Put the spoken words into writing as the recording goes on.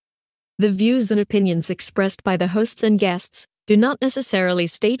The views and opinions expressed by the hosts and guests do not necessarily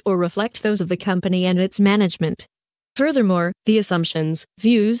state or reflect those of the company and its management. Furthermore, the assumptions,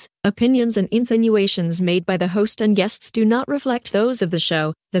 views, opinions, and insinuations made by the host and guests do not reflect those of the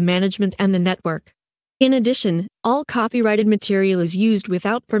show, the management, and the network. In addition, all copyrighted material is used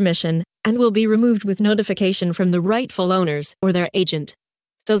without permission and will be removed with notification from the rightful owners or their agent.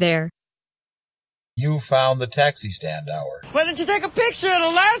 So there. You found the Taxi Stand Hour. Why don't you take a picture?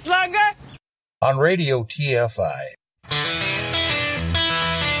 It'll last longer. On Radio TFI.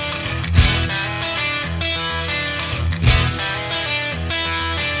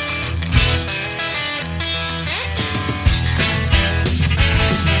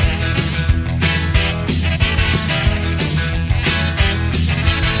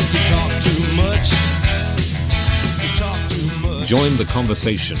 Join the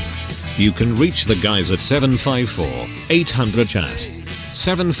conversation. You can reach the guys at 754-800-CHAT,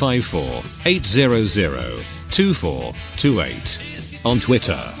 754-800-2428, on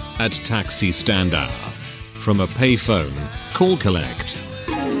Twitter at Taxi Stand Hour. From a payphone, call collect.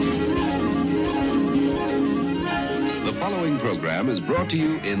 The following program is brought to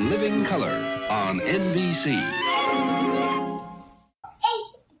you in living color on NBC.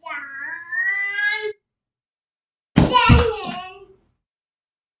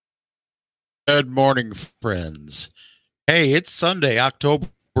 Good morning, friends. Hey, it's Sunday, October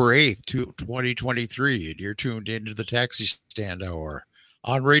 8th, 2023, and you're tuned into the Taxi Stand Hour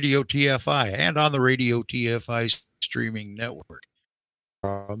on Radio TFI and on the Radio TFI streaming network.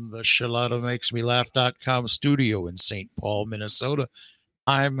 From the ShaladaMakesMeLaugh.com studio in St. Paul, Minnesota,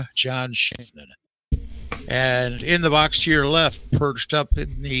 I'm John Shannon. And in the box to your left, perched up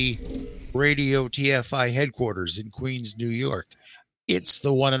in the Radio TFI headquarters in Queens, New York, it's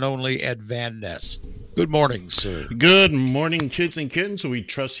the one and only Ed Van Ness. Good morning, sir. Good morning, kids and kittens. We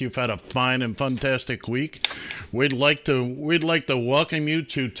trust you've had a fine and fantastic week. We'd like to welcome you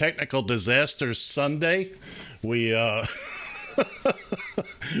to Technical Disaster Sunday. We're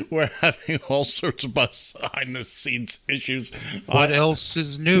having all sorts of behind the scenes issues. What else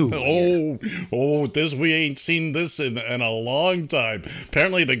is new? We ain't seen this in a long time.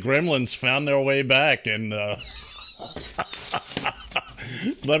 Apparently the Gremlins found their way back and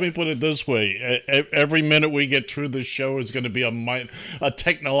let me put it this way. Every minute we get through this show is going to be a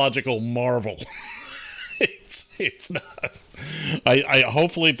technological marvel. It's not. I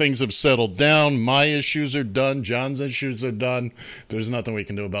hopefully things have settled down. My issues are done. John's issues are done. There's nothing we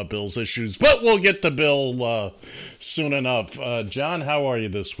can do about Bill's issues, but we'll get to Bill soon enough. John, how are you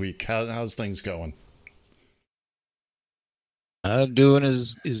this week? How's things going? I'm doing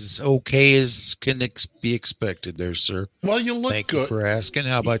as okay as can be expected there, sir. Well, you look Thank good. You for asking.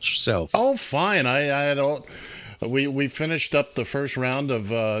 How about yourself? Oh, fine. I don't. We finished up the first round of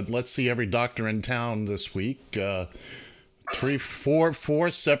Let's See Every Doctor in Town this week.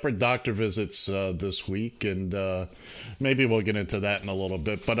 Four separate doctor visits this week, and maybe we'll get into that in a little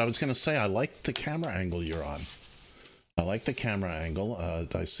bit. But I was going to say, I like the camera angle you're on. I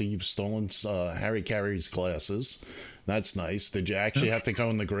see you've stolen Harry Carey's glasses. That's nice. Did you actually have to go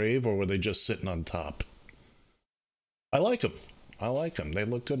in the grave, or were they just sitting on top? I like them. They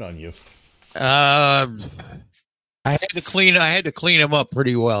look good on you. I had to clean them up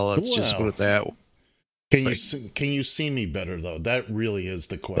pretty well. Let's just put it that way. Can you see me better though? That really is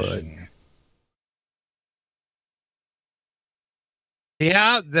the question.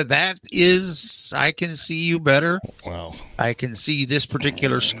 Yeah, that is. I can see you better. Well, I can see this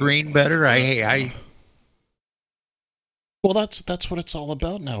particular screen better. Well, that's what it's all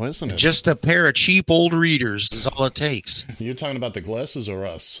about now, isn't it? Just a pair of cheap old readers is all it takes. You're talking about the glasses or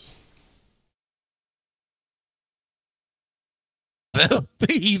us?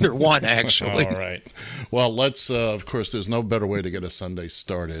 Either one, actually. All right. Well, let's. Of course, there's no better way to get a Sunday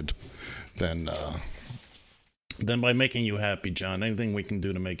started than by making you happy, John. Anything we can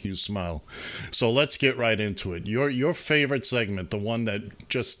do to make you smile. So let's get right into it. Your favorite segment, the one that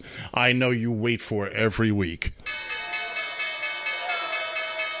just I know you wait for every week.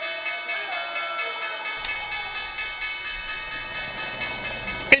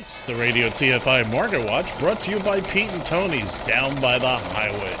 The Radio TFI Market Watch, brought to you by Pete and Tony's Down by the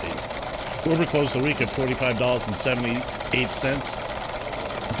Highway. Uber closed the week at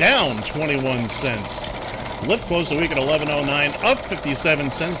 $45.78, down 21 cents. Lyft closed the week at $11.09, up 57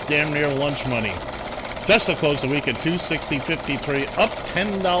 cents, damn near lunch money. Tesla closed the week at $260.53, up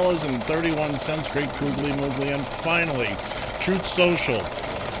 $10.31. Great googly moogly. And finally, Truth Social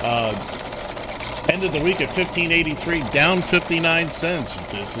ended the week at $15.83, down 59 cents.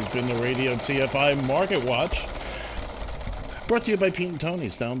 This has been the Radio TFI Market Watch. Brought to you by Pete and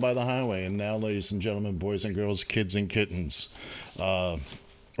Tony's down by the highway. And now, ladies and gentlemen, boys and girls, kids and kittens,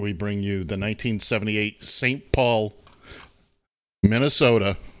 we bring you the 1978 St. Paul,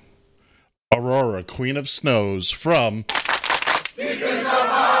 Minnesota, Aurora, Queen of Snows from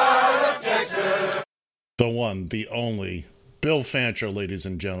the one, the only, Bill Fancher, ladies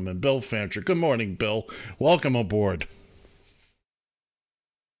and gentlemen. Bill Fancher. Good morning, Bill. Welcome aboard.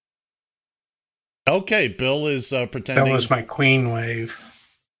 Okay, Bill is pretending. That was my Queen wave.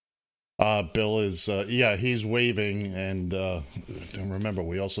 Bill is, he's waving. And remember,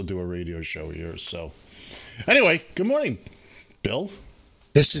 we also do a radio show here. So, anyway, good morning, Bill.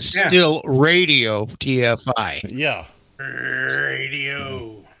 This is still Radio TFI. Yeah.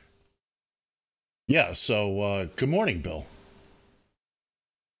 Radio. Yeah, so good morning, Bill.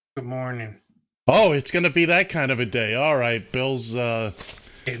 Good morning. Oh, it's going to be that kind of a day. All right, Bill's...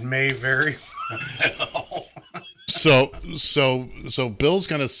 It may vary. So Bill's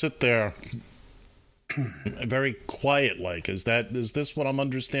going to sit there very quiet-like. Is this what I'm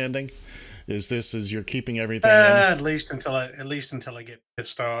understanding? Is you're keeping everything in? At least until I get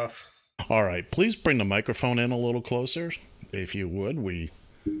pissed off. All right, please bring the microphone in a little closer, if you would.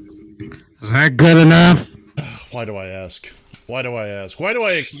 Is that good enough? Why do I ask? Why do I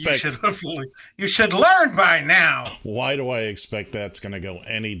expect? You should learn by now. Why do I expect that's going to go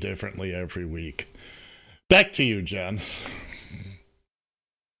any differently every week? Back to you, John.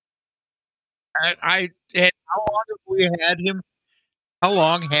 How long have we had him? How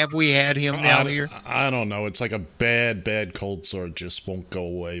long have we had him now here? I don't know. It's like a bad cold sore. It just won't go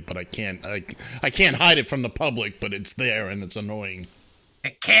away. But I can't hide it from the public. But it's there and it's annoying.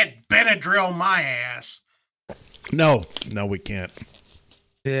 It can't Benadryl my ass. No, we can't.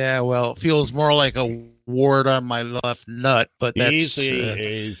 Yeah, well, it feels more like a wart on my left nut, but that's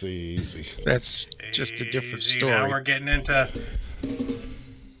easy. That's just a different story. Now we're getting into.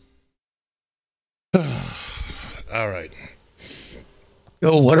 All right.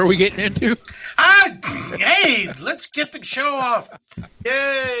 Oh, what are we getting into? Hey, let's get the show off.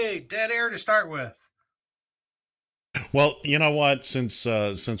 Yay, dead air to start with. Well, you know what? Since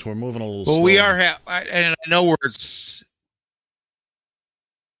we're moving a little slow. Well, we are, and I know where it's.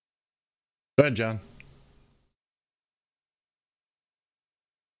 Go ahead, John.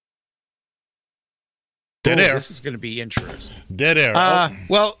 Dead air. This is going to be interesting. Dead air.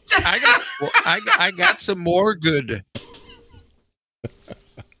 Well, I got some more good.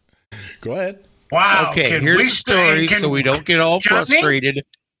 Go ahead. Wow. Okay, here's the story, so we don't get all frustrated.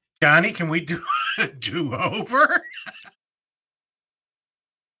 Johnny, can we do over?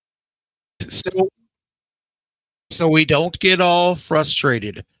 So we don't get all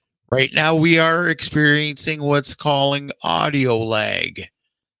frustrated. Right now we are experiencing what's calling audio lag.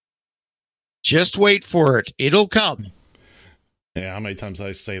 Just wait for it. It'll come. Yeah, how many times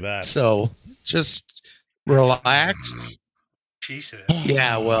I say that? So just relax. She said.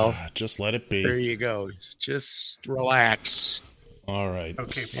 Yeah, well. Just let it be. There you go. Just relax. All right.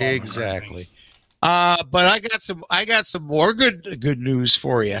 Okay. Paul, exactly. But I got some more good news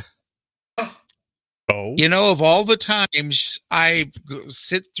for you. Oh. You know, of all the times I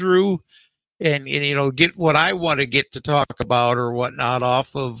sit through and get what I want to get to talk about or whatnot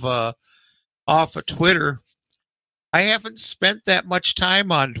off of Twitter, I haven't spent that much time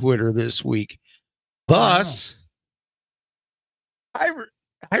on Twitter this week. Thus, I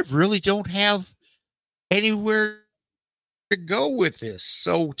really don't have anywhere to go with this.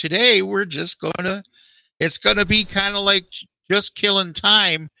 So today it's gonna be kind of like just killing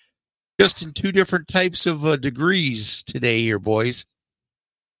time, just in two different types of degrees today here, boys.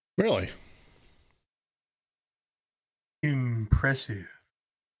 Really? Impressive.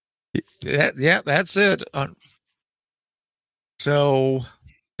 That's it. So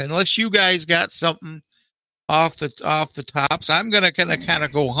unless you guys got something off the tops, I'm gonna kind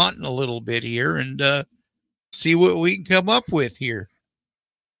of go hunting a little bit here and see what we can come up with here.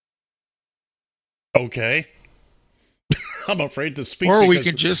 Okay. I'm afraid to speak. Or we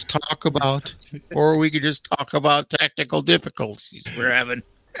could just talk about technical difficulties we're having.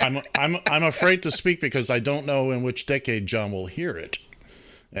 I'm afraid to speak because I don't know in which decade John will hear it.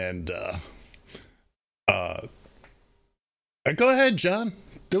 And go ahead, John.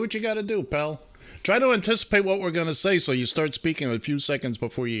 Do what you got to do, pal. Try to anticipate what we're going to say so you start speaking a few seconds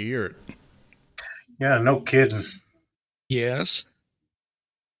before you hear it. Yeah, no kidding. Yes.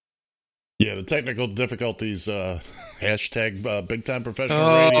 Yeah, the technical difficulties, hashtag big time professional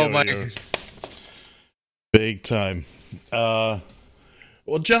radio. My. Big time. Well,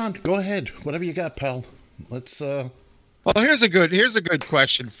 John, go ahead. Whatever you got, pal. Let's. Well, here's a good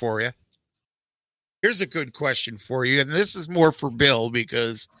question for you. Here's a good question for you, and this is more for Bill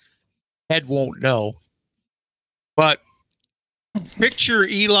because Ed won't know. But picture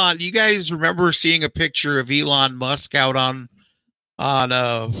Elon. You guys remember seeing a picture of Elon Musk out on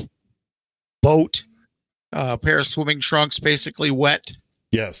a boat, a pair of swimming trunks, basically wet?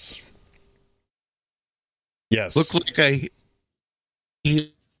 Yes. Yes.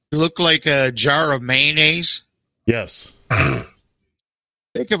 He looked like a jar of mayonnaise. Yes.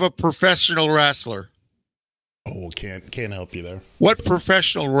 Think of a professional wrestler. Oh, can't help you there. What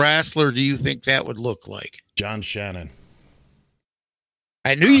professional wrestler do you think that would look like? John Shannon.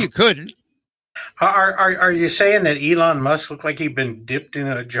 I knew you couldn't. Are you saying that Elon Musk looked like he'd been dipped in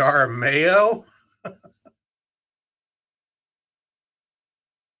a jar of mayo?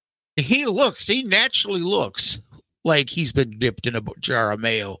 He naturally looks like he's been dipped in a jar of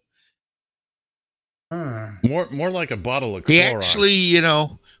mayo. More like a bottle of Clorox. He actually,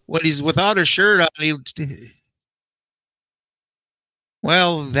 when he's without a shirt on,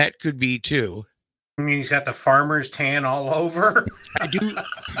 well, that could be too. I mean, he's got the farmer's tan all over. I do.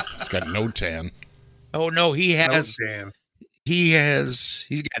 He's got no tan. Oh no, he has. No tan.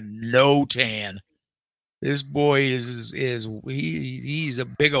 He's got no tan. This boy he's a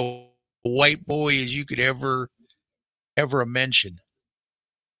big old white boy as you could ever mention.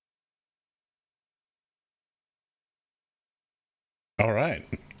 All right.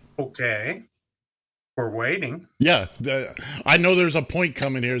 Okay. We're waiting. Yeah, I know there's a point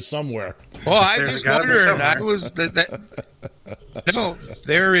coming here somewhere. Well, I'm just wondering. No,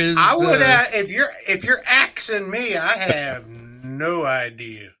 there is. I would if you're axing me, I have no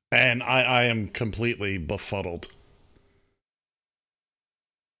idea. And I am completely befuddled.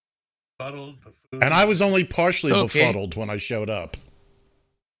 And I was only partially befuddled when I showed up.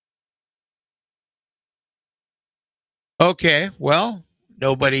 Okay, well,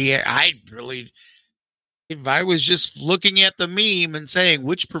 if I was just looking at the meme and saying,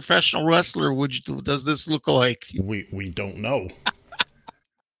 which professional wrestler does this look like? We don't know.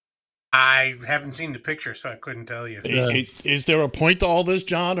 I haven't seen the picture, so I couldn't tell you. Is there a point to all this,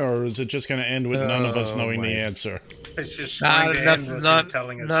 John, or is it just going to end with none of us knowing the answer? It's just going to end with you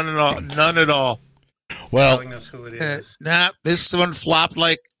telling us. None at all. Well, telling us who it is. This one flopped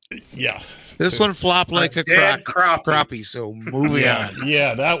like... Yeah. This one flopped like a crappie, so moving on.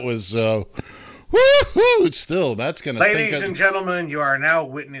 Yeah, that was... woohoo! Still, that's going to stink. Ladies and gentlemen, you are now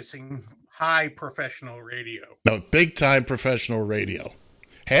witnessing high professional radio. No, big-time professional radio.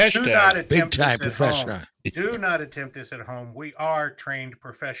 Hashtag big-time professional. Do not attempt this at home. We are trained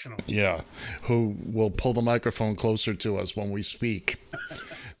professionals. Yeah, who will pull the microphone closer to us when we speak.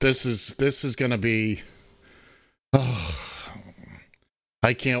 This is going to be...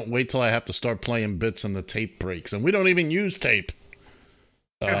 I can't wait till I have to start playing bits and the tape breaks. And we don't even use tape.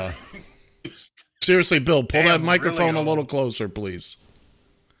 Seriously, Bill, pull that microphone a little closer, please.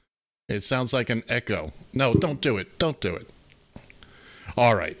 It sounds like an echo. No, don't do it. Don't do it.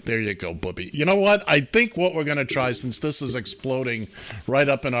 All right, there you go, Booby. You know what? I think what we're going to try, since this is exploding right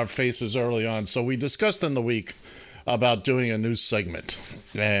up in our faces early on, so we discussed in the week about doing a new segment.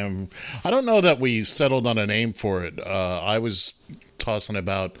 I don't know that we settled on a name for it. I was tossing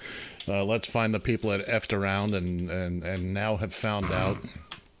about, let's find the people that effed around and now have found out.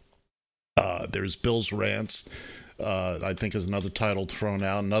 There's Bill's Rants. I think is another title thrown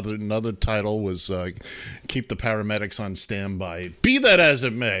out. Another title was Keep the Paramedics on Standby. Be that as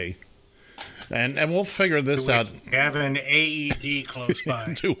it may. And we'll figure this out. Have an AED close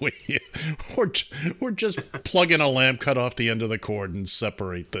by. Do we? We're just plugging a lamp, cut off the end of the cord, and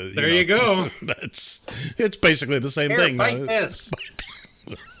separate the. There you go. It's basically the same thing. Bite this.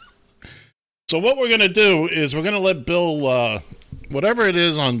 So what we're gonna do is we're gonna let Bill, whatever it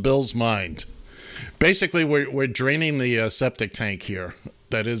is on Bill's mind. Basically, we're draining the septic tank here.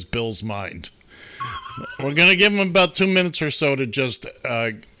 That is Bill's mind. We're going to give him about 2 minutes or so to just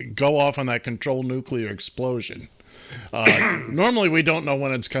go off on that controlled nuclear explosion. Normally, we don't know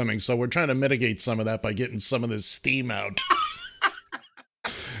when it's coming, so we're trying to mitigate some of that by getting some of this steam out.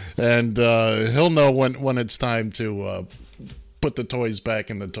 And he'll know when it's time to put the toys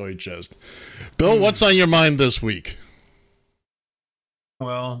back in the toy chest. Bill, what's on your mind this week?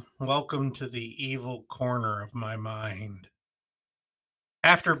 Well, welcome to the evil corner of my mind.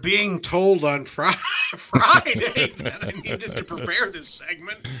 After being told on Friday that I needed to prepare this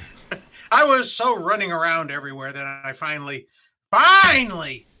segment, I was so running around everywhere that I finally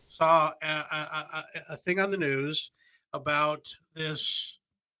saw a thing on the news about this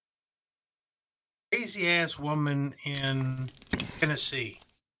crazy-ass woman in Tennessee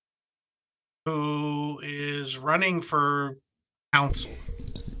who is running for council.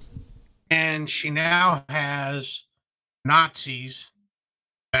 And she now has Nazis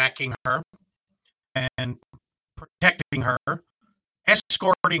backing her and protecting her,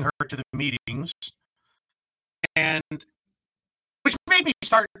 escorting her to the meetings, and which made me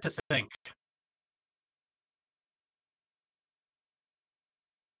start to think.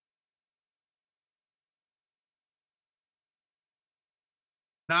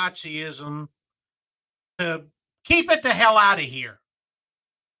 Nazism to keep it the hell out of here.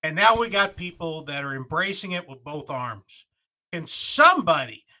 And now we got people that are embracing it with both arms. Can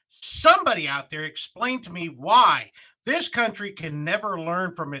somebody out there explain to me why this country can never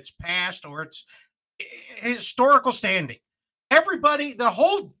learn from its past or its historical standing? Everybody, the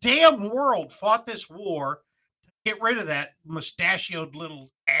whole damn world fought this war to get rid of that mustachioed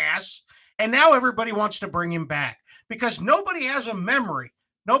little ass. And now everybody wants to bring him back because nobody has a memory.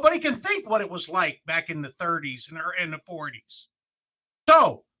 Nobody can think what it was like back in the 30s and the 40s.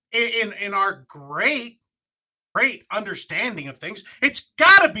 So in our great understanding of things, it's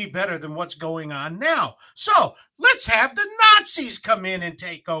got to be better than what's going on now. So let's have the Nazis come in and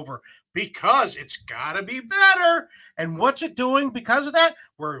take over because it's got to be better. And what's it doing because of that?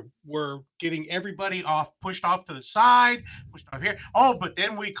 We're getting everybody pushed off to the side, pushed off here. Oh, but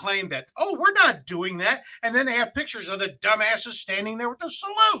then we claim that, oh, we're not doing that. And then they have pictures of the dumbasses standing there with the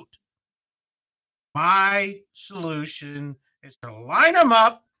salute. My solution is to line them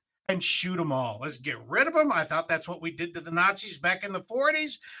up and shoot them all. Let's get rid of them. I thought that's what we did to the Nazis back in the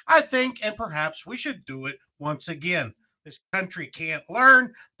 40s. I think, and perhaps we should do it once again. This country can't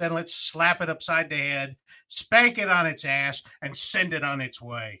learn, then let's slap it upside the head, spank it on its ass, and send it on its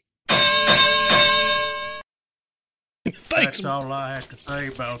way. Thanks. That's all I have to say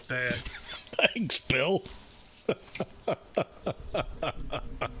about that. Thanks, Bill.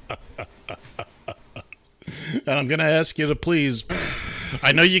 And I'm going to ask you to please,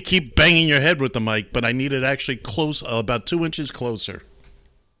 I know you keep banging your head with the mic, but I need it actually close, about 2 inches closer.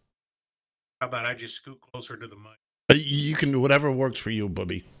 How about I just scoot closer to the mic? You can do whatever works for you,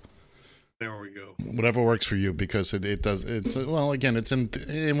 Bubby. There we go. Whatever works for you, because it does. It's well, again, it's in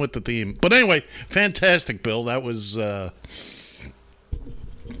with the theme. But anyway, fantastic, Bill. That was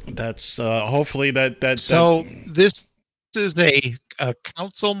that's hopefully that. So this is a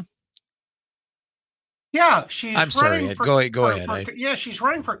council. Yeah, she's. I'm sorry, Ed. Go ahead. Yeah, she's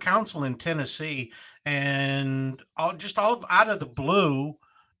running for council in Tennessee, and out of the blue,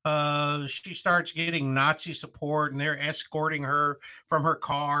 she starts getting Nazi support, and they're escorting her from her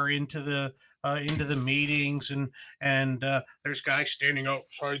car into the meetings, and there's guys standing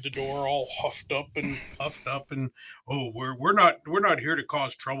outside the door, all huffed up, and oh, we're not here to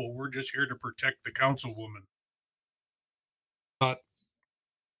cause trouble. We're just here to protect the councilwoman. Okay,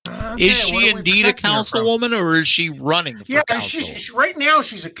 is she indeed a councilwoman, or is she running for council? Right now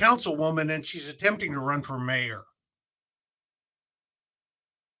she's a councilwoman, and she's attempting to run for mayor.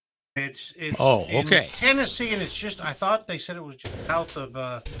 It's okay. Tennessee, and it's just, I thought they said it was just south of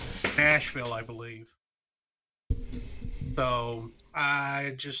Nashville, I believe. So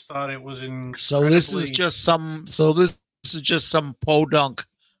I just thought it was in. So this is just some podunk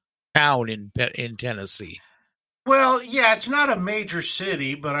town in Tennessee. Well, yeah, it's not a major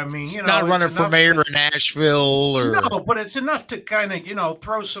city, but I mean, it's not running for mayor in Nashville, or no, but it's enough to kind of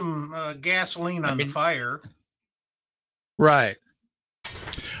throw some gasoline on the fire. Right.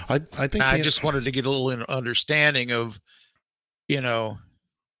 I think I just wanted to get a little understanding of, Go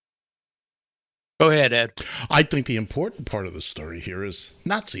ahead, Ed. I think the important part of the story here is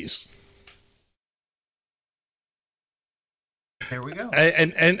Nazis. There we go.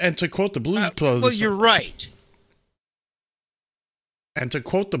 And to quote the Blues Brothers. Well, you're right. And to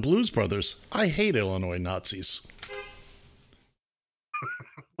quote the Blues Brothers, I hate Illinois Nazis.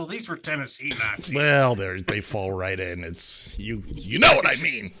 Well, these were Tennessee Nazis. Well, they fall right in. It's you know what I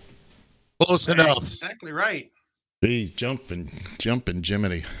mean. Close enough. Exactly right. Hey, jumping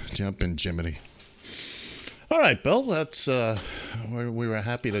Jiminy. All right, Bill. That's we were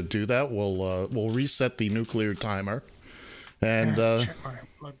happy to do that. We'll reset the nuclear timer, and check my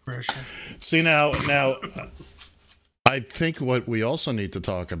blood pressure. See now. I think what we also need to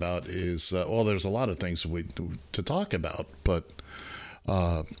talk about is there's a lot of things to talk about, but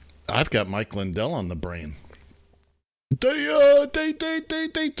I've got Mike Lindell on the brain.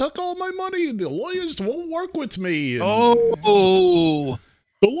 They took all my money. The lawyers won't work with me. The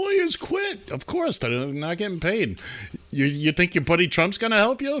lawyers quit. Of course, they're not getting paid. You think your buddy Trump's gonna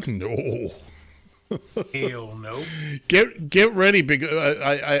help you? No. Hell no. Get ready, because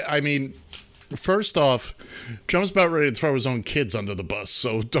I mean. First off, Trump's about ready to throw his own kids under the bus,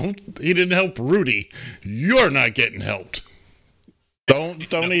 so he didn't help Rudy. You're not getting helped. Don't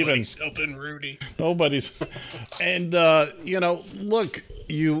even. Nobody's helping Rudy. Nobody's. And look,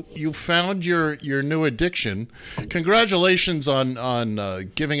 you found your new addiction. Congratulations on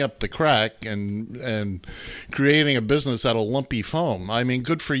giving up the crack and creating a business out of lumpy foam. I mean,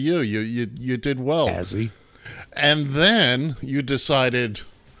 good for you. You did well. Has he? And then you decided,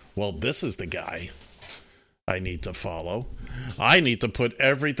 well, this is the guy I need to follow. I need to put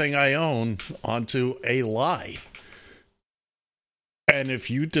everything I own onto a lie. And if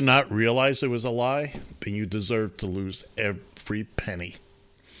you did not realize it was a lie, then you deserve to lose every penny.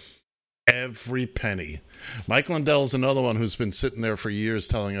 Every penny. Mike Lindell is another one who's been sitting there for years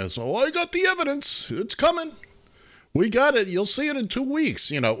telling us, oh, I got the evidence. It's coming. We got it. You'll see it in 2 weeks.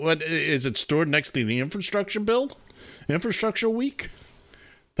 What is it stored next to the infrastructure bill? Infrastructure week?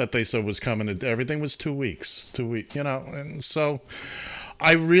 That they said was coming. Everything was 2 weeks. 2 weeks, And so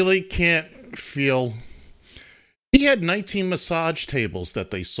I really can't feel... He had 19 massage tables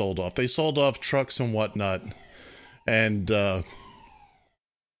that they sold off. They sold off trucks and whatnot. And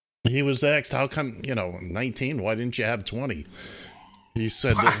he was asked, how come, 19? Why didn't you have 20? He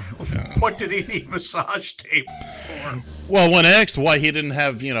said... What did he need massage tables for? Well, when asked why he didn't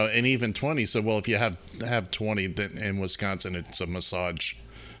have, an even 20, he said, well, if you have 20 then in Wisconsin, it's a massage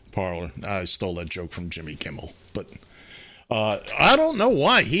parlor. I stole that joke from Jimmy Kimmel. But... I don't know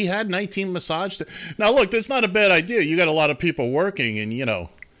why. He had 19 massage. Now, look, that's not a bad idea. You got a lot of people working and,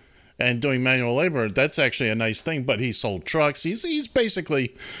 and doing manual labor. That's actually a nice thing. But he sold trucks. He's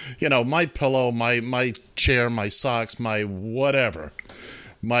basically, my pillow, my chair, my socks, my whatever.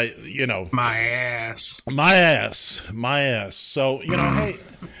 My ass. My ass. So,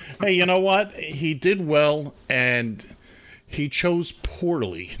 hey, you know what? He did well and he chose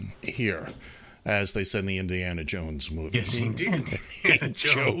poorly here. As they said in the Indiana Jones movie. Yes, he did. He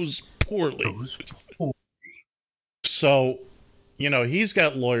chose poorly. So, he's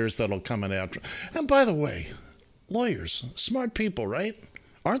got lawyers that'll come in after. And by the way, lawyers, smart people, right?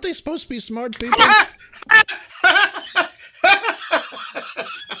 Aren't they supposed to be smart people?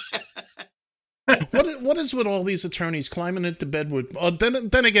 What is with all these attorneys climbing into bed with...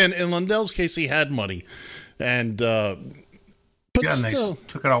 then again, in Lindell's case, he had money. And... But yeah, still, they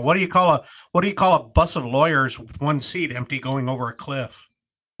took it all. What do you call a bus of lawyers with one seat empty going over a cliff?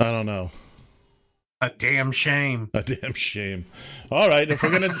 I don't know. A damn shame. A damn shame. All right, if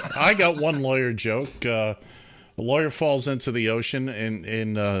we're gonna, I got one lawyer joke. A lawyer falls into the ocean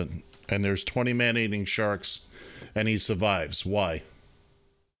and there's 20 man-eating sharks, and he survives. Why?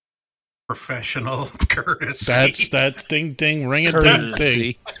 Professional courtesy. That's ding ding ring a ding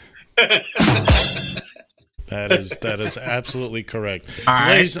ding. That is absolutely correct. All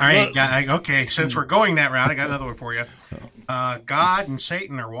right. Okay, since we're going that route, I got another one for you. God and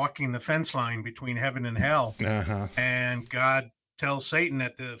Satan are walking the fence line between heaven and hell. Uh-huh. And God tells Satan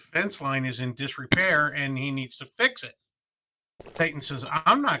that the fence line is in disrepair and he needs to fix it. Satan says,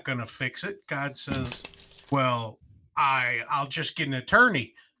 I'm not going to fix it. God says, well, I'll just get an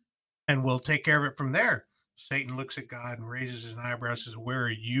attorney and we'll take care of it from there. Satan looks at God and raises his eyebrows and says, where are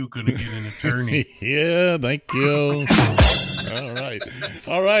you going to get an attorney? Yeah, thank you.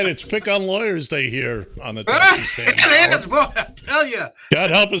 All right. It's Pick on Lawyers Day here on the Taxi Stand. It is, boy, I tell you. God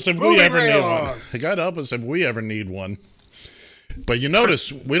help us if we ever need one. God help us if we ever need one. But you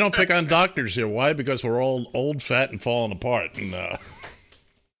notice, we don't pick on doctors here. Why? Because we're all old, fat, and falling apart. And,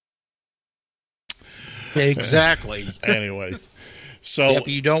 exactly. Anyway. So yep,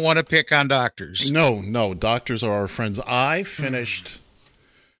 you don't want to pick on doctors. No, doctors are our friends. I finished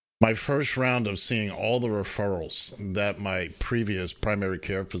my first round of seeing all the referrals that my previous primary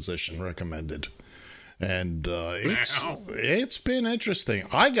care physician recommended. And it's been interesting.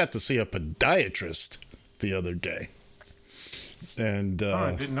 I got to see a podiatrist the other day. And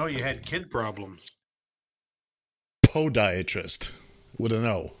I didn't know you had kid problems. Podiatrist with an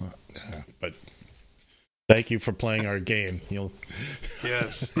O. But thank you for playing our game. You'll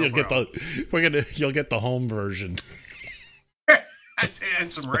get the home version.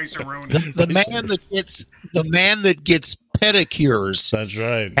 And some Racer-Roni. The man that gets pedicures. That's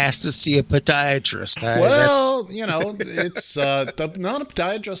right. Has to see a podiatrist. It's not a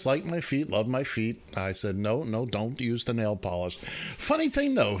podiatrist like my feet, love my feet. I said no, don't use the nail polish. Funny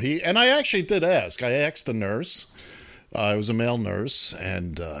thing though, I actually did ask. I asked the nurse. It was a male nurse,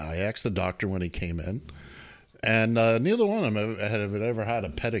 and I asked the doctor when he came in. And neither one of them had ever had a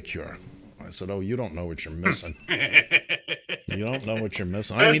pedicure. I said, oh, you don't know what you're missing. You don't know what you're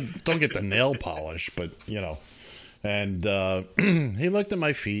missing. I mean, don't get the nail polish, but, And he looked at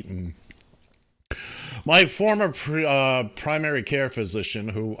my feet, and My former primary care physician,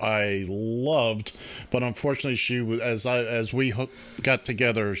 who I loved, but unfortunately she was as we got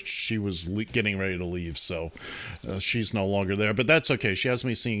together, she was getting ready to leave, so she's no longer there. But that's okay. She has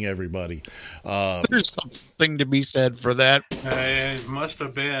me seeing everybody. There's something to be said for that. It must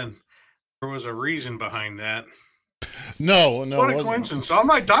have been. There was a reason behind that. No. What a coincidence. All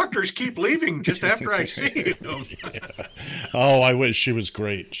my doctors keep leaving just after I see them. Yeah. Oh, I wish. She was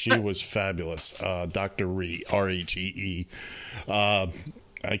great. She was fabulous. Dr. Rhee, R-H-E-E.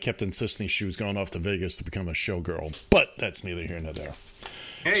 I kept insisting she was going off to Vegas to become a showgirl, but that's neither here nor there.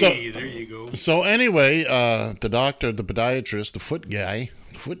 Hey, there you go. So anyway, the doctor, the podiatrist, the foot guy,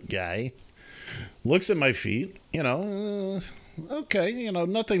 looks at my feet, okay,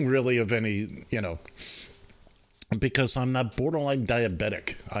 nothing really of any, because I'm not borderline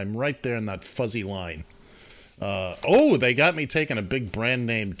diabetic. I'm right there in that fuzzy line. They got me taking a big brand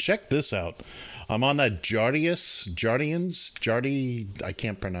name. Check this out. I'm on that Jardians. I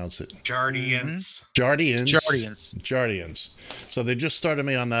can't pronounce it. Jardians. So they just started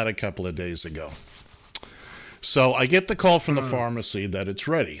me on that a couple of days ago. So I get the call from the pharmacy that it's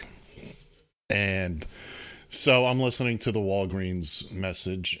ready. And so I'm listening to the Walgreens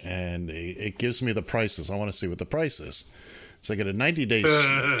message, and it gives me the prices. I want to see what the price is. So I get a 90-day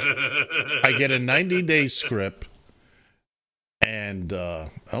script, and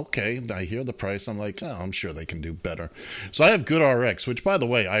okay, I hear the price. I'm like, I'm sure they can do better. So I have GoodRx, which, by the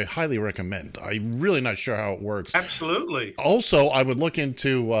way, I highly recommend. I'm really not sure how it works. Absolutely. Also, I would look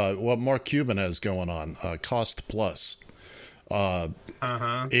into what Mark Cuban has going on, Cost Plus.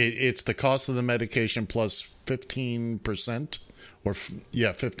 It's the cost of the medication plus 15%,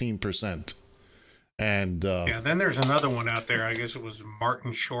 15%. And then there's another one out there. I guess it was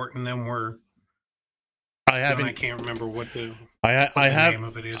Martin Short, and then I can't remember what the name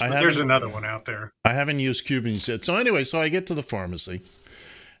of it is. But there's another one out there. I haven't used Cuban's yet. So anyway, I get to the pharmacy,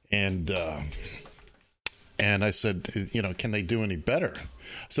 and I said, can they do any better?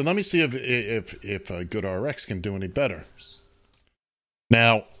 So let me see if GoodRx can do any better.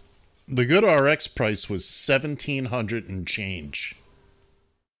 Now, the GoodRx price was $1,700 and change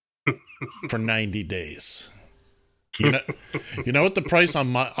for 90 days. You know what the price on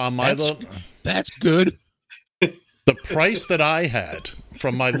my that's good. The price that I had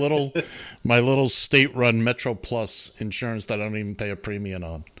from my little state-run Metro Plus insurance that I don't even pay a premium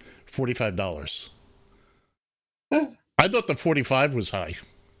on, $45. I thought the 45 was high,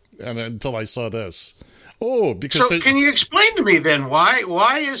 and until I saw this. Oh, because can you explain to me then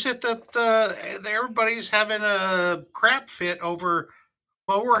why is it that everybody's having a crap fit over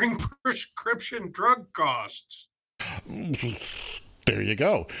lowering prescription drug costs? There you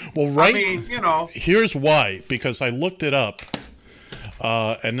go. Well, here's why. Because I looked it up,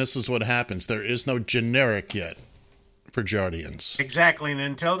 and this is what happens. There is no generic yet for Jardians. Exactly, and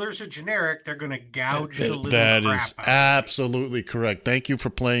until there's a generic, they're going to gouge the little crap That out. is absolutely correct. Thank you for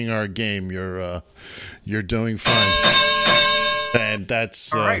playing our game. You're doing fine. And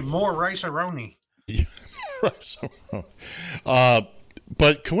that's all right. More rice-a-roni.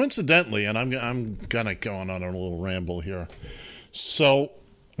 But coincidentally, and I'm gonna going on a little ramble here. So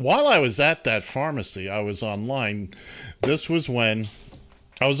while I was at that pharmacy, I was online. This was when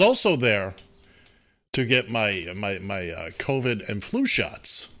I was also there to get my COVID and flu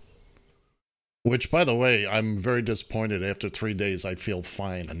shots. Which, by the way, I'm very disappointed. After 3 days, I feel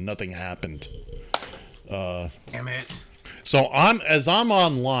fine and nothing happened. Damn it! So I'm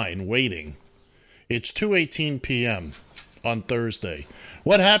online waiting. It's 2:18 p.m. on Thursday.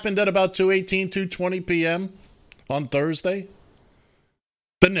 What happened at about 2:20 p.m. on Thursday?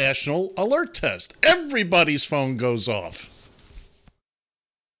 The national alert test. Everybody's phone goes off.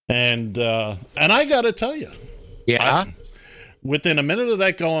 And I got to tell you. Yeah. Within a minute of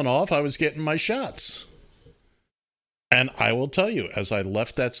that going off, I was getting my shots. And I will tell you, as I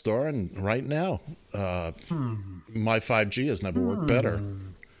left that store, and right now, my 5G has never worked better.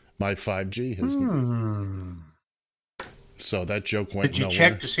 My 5G has never. So that joke went nowhere. Did you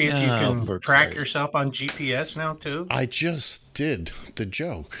check to see if you can track yourself on GPS now, too? I just did the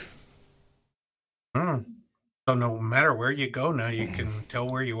joke. So no matter where you go now, you can tell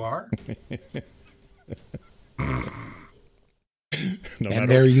where you are?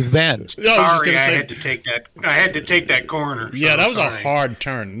 There you've been. Sorry, I had to take that corner. Yeah, that was a hard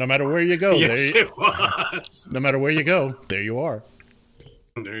turn. No matter where you go, it was. No matter where you go, there you are.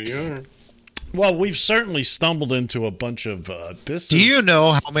 There you are. Well, we've certainly stumbled into a bunch of this. Do you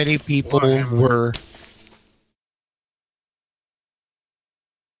know how many people were?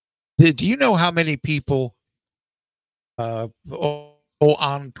 Do you know how many people? On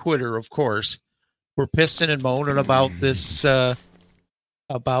Twitter, of course, we're pissing and moaning about this,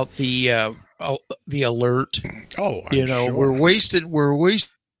 about the alert. Oh, you know, sure. we're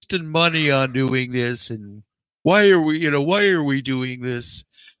wasting money on doing this, and why are we doing this?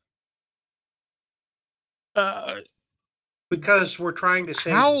 Because we're trying to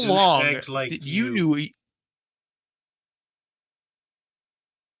save How long douchebags like did you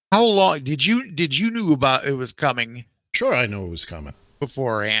How long did you knew about it was coming Sure, I knew it was coming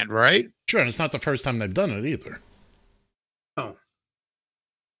beforehand, right? Sure, and it's not the first time they've done it either. Oh,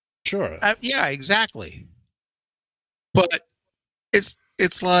 Sure. Yeah, exactly. But it's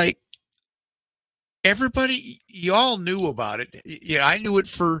like everybody, y'all knew about it. Yeah, I knew it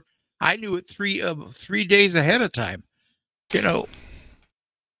 3 days ahead of time. You know,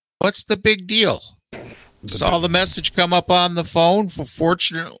 what's the big deal? Saw the message come up on the phone.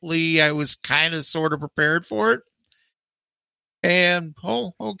 Fortunately, I was kind of sort of prepared for it. And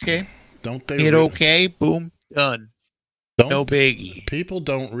okay. Don't they? Okay, boom, done. No biggie. People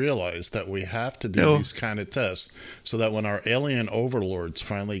don't realize that we have to do these kind of tests so that when our alien overlords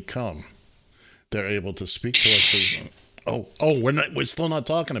finally come, they're able to speak to us. We're still not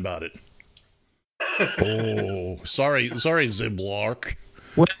talking about it. Oh, sorry, Ziblark.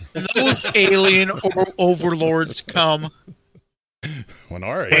 When those alien overlords come, when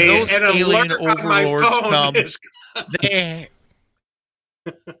those alien overlords come,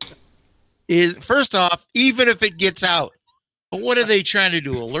 first off, even if it gets out, what are they trying to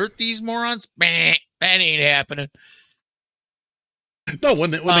do? Alert these morons? That ain't happening. No,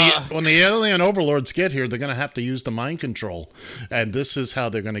 when the alien overlords get here, they're going to have to use the mind control, and this is how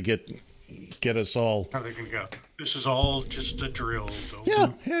they're going to get us all. How they can go? This is all just a drill.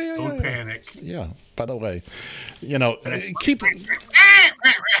 Don't panic. Yeah. By the way, keep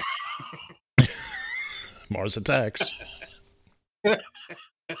Mars Attacks.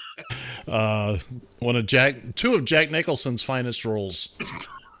 Two of Jack Nicholson's finest roles.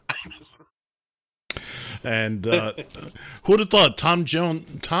 And who'd have thought Tom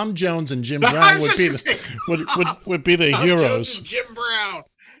Jones and Jim Brown would be the heroes? Jim Brown.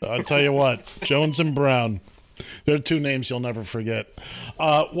 I'll tell you what, Jones and Brown. They're two names you'll never forget.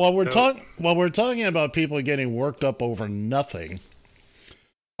 While we're talking about people getting worked up over nothing,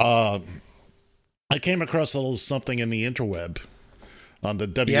 I came across a little something in the interweb on the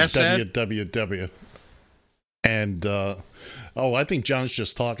www. And I think John's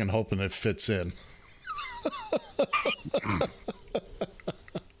just talking, hoping it fits in.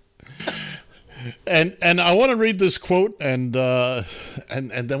 And I want to read this quote, and then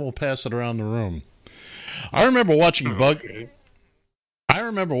we'll pass it around the room. I remember watching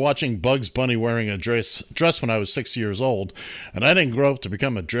Bugs Bunny wearing a dress when I was 6 years old, and I didn't grow up to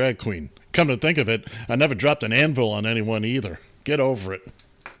become a drag queen. Come to think of it, I never dropped an anvil on anyone either. Get over it.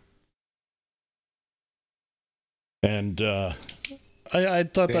 And I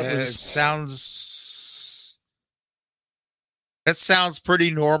thought that sounds pretty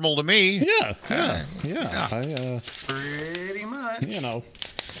normal to me. Yeah. Pretty much.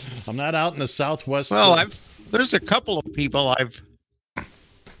 I'm not out in the Southwest. Well, there's a couple of people I've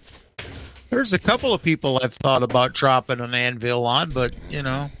thought about dropping an anvil on, but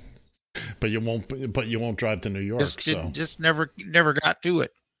But you won't drive to New York. Just never got to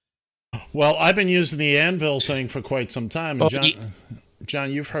it. Well, I've been using the anvil thing for quite some time, and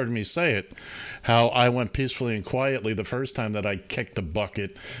John, you've heard me say it, how I went peacefully and quietly the first time that I kicked the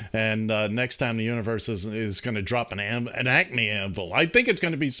bucket, and next time the universe is going to drop an Acme anvil. I think it's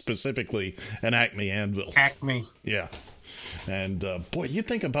going to be specifically an Acme anvil. Acme. Yeah. And boy, you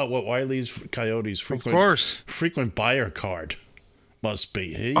think about what Wile E. Coyote's frequent buyer card must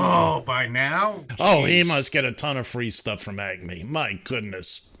be. By now? Oh, he must get a ton of free stuff from Acme. My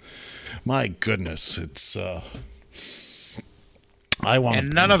goodness. It's and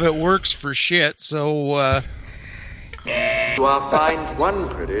none of it works for shit, so You are fined 1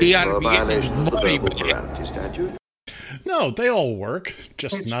 credit for violation of the verbal morality statute. No, they all work.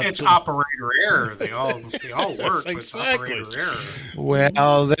 It's operator error. They all work. Exactly. But it's operator error.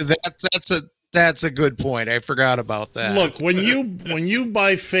 Well, that's a good point. I forgot about that. Look, when you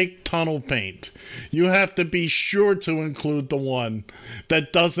buy fake tunnel paint, you have to be sure to include the one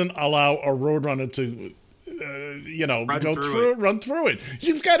that doesn't allow a roadrunner to run through it.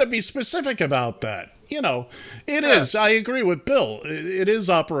 You've got to be specific about that. It is. I agree with Bill. It is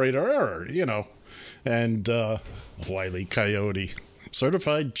operator error. And Wile E. Coyote,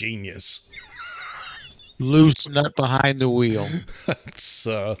 certified genius. Loose nut behind the wheel.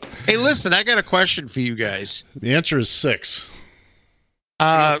 Hey, listen, I got a question for you guys. The answer is 6.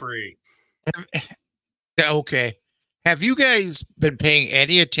 Free. Okay. Have you guys been paying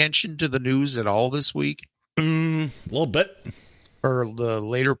any attention to the news at all this week? A little bit. Or the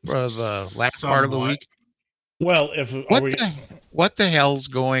last part of the week? Well, what the hell's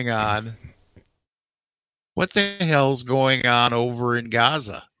going on? What the hell's going on over in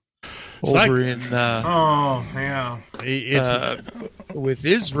Gaza? With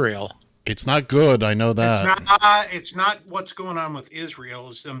Israel. It's not good. I know that. It's not what's going on with Israel.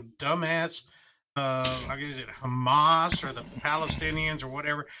 It's some dumbass. Is it Hamas or the Palestinians or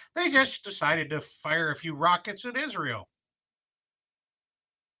whatever? They just decided to fire a few rockets at Israel.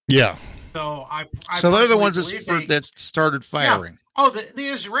 Yeah. So they're the ones that started firing. Yeah. Oh, the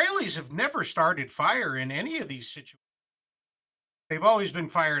Israelis have never started fire in any of these situations. They've always been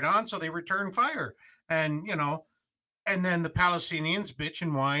fired on, so they return fire. And, and then the Palestinians bitch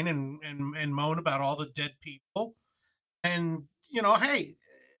and whine and moan about all the dead people. And, hey,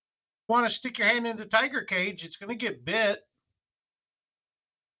 want to stick your hand in the tiger cage, it's going to get bit.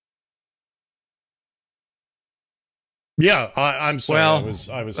 Yeah, I'm sorry. Well,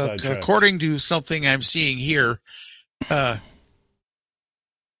 I was according to something I'm seeing here, I'm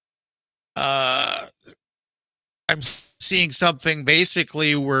seeing something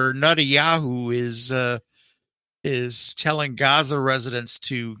basically where Netanyahu is telling Gaza residents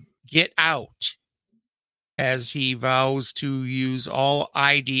to get out as he vows to use all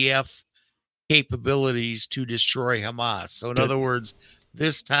IDF capabilities to destroy Hamas. So in other words,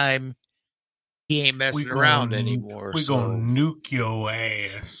 this time he ain't messing around anymore. We're going to nuke your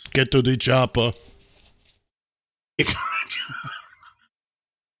ass. Get to the chopper.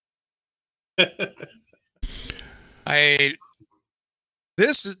 I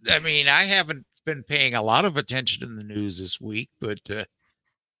haven't been paying a lot of attention in the news this week, but I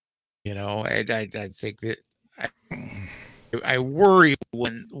think that I worry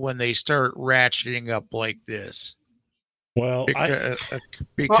when they start ratcheting up like this. Well,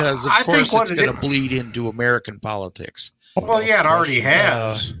 because of course it's going to bleed into American politics. Well, yeah, it already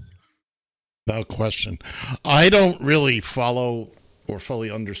has. Without question. I don't really follow or fully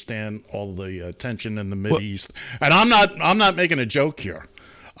understand all the tension in the Mideast, and I'm not making a joke here.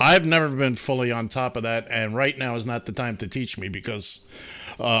 I've never been fully on top of that, and right now is not the time to teach me because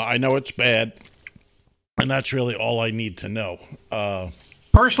I know it's bad, and that's really all I need to know.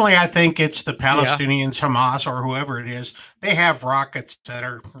 Personally, I think it's the Palestinians, Hamas, or whoever it is. They have rockets that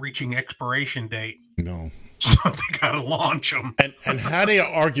are reaching expiration date. No. So they got to launch them. And how do you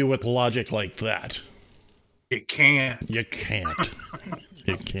argue with logic like that? You can't. You can't.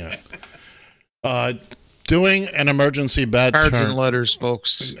 You can't. Doing an emergency bad turn. Cards and letters,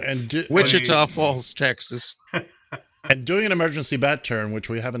 folks. Wichita Falls, Texas. And doing an emergency bat turn, which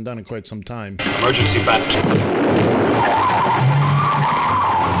we haven't done in quite some time. Emergency bat turn.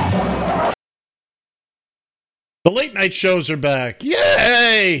 The late night shows are back.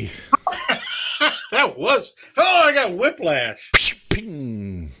 Yay! That was... Oh, I got whiplash.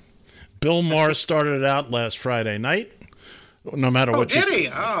 Ping. Bill Maher started it out last Friday night. No matter what did he?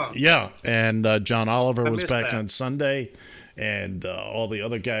 Oh. Yeah, and John Oliver was back on Sunday, and all the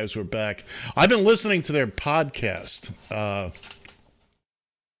other guys were back. I've been listening to their podcast.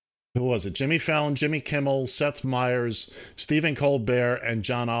 Who was it? Jimmy Fallon, Jimmy Kimmel, Seth Meyers, Stephen Colbert, and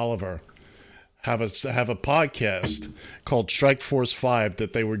John Oliver have a podcast called Strike Force 5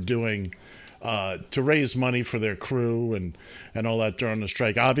 that they were doing to raise money for their crew and all that during the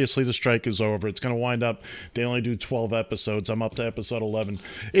strike. Obviously, the strike is over. It's going to wind up. They only do 12 episodes. I'm up to episode 11.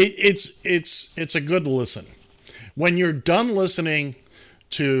 It's a good listen. When you're done listening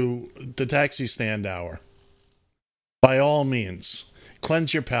to the Taxi Stand Hour, by all means,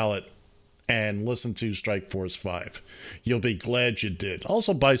 cleanse your palate and listen to Strike Force 5. You'll be glad you did.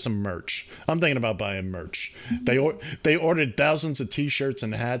 Also, buy some merch. I'm thinking about buying merch. They ordered thousands of T-shirts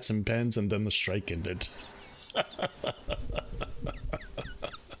and hats and pens, and then the strike ended. Yeah,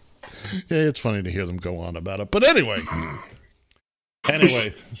 it's funny to hear them go on about it. But anyway,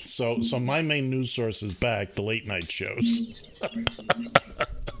 so my main news source is back, the late night shows.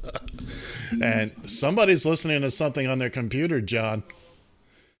 And somebody's listening to something on their computer, John.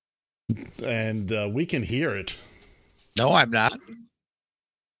 And we can hear it. No, I'm not.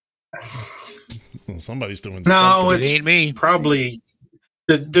 Well, somebody's doing no, something. It ain't me. Probably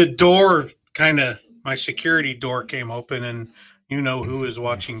the door my security door came open and you know who is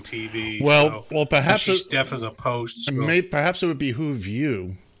watching TV. Well, perhaps she's deaf as a post. So. Perhaps it would behoove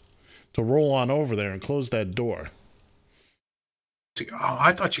you to roll on over there and close that door. Oh,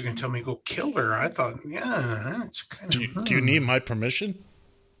 I thought you were going to tell me to go kill her. I thought, yeah, it's kind of... Do you need my permission?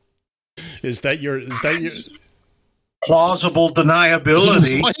 Is that your plausible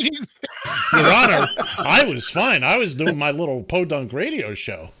deniability? Your Honor, I was fine. I was doing my little podunk radio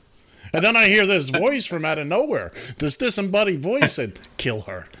show. And then I hear this voice from out of nowhere. This disembodied voice said, kill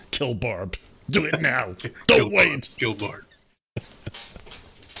her. Kill Barb. Do it now. Don't wait. Kill Barb.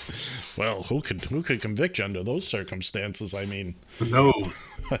 Well, who could convict you under those circumstances? I mean, no.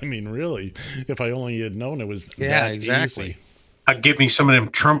 I mean, really, if I only had known it was that exactly. Easy. Give me some of them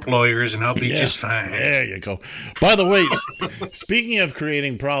Trump lawyers and I'll be just fine. There you go. By the way, speaking of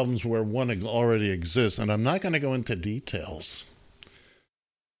creating problems where one already exists, and I'm not going to go into details,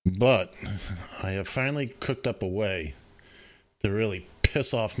 but I have finally cooked up a way to really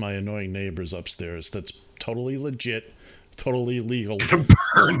piss off my annoying neighbors upstairs. That's totally legit, totally legal. To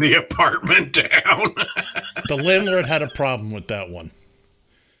burn the apartment down. The landlord had a problem with that one.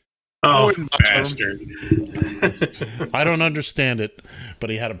 Oh, bastard. I don't understand it,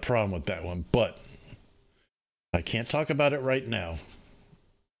 but he had a problem with that one. But I can't talk about it right now.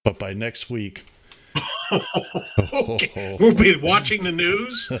 But by next week... Okay. We'll be watching the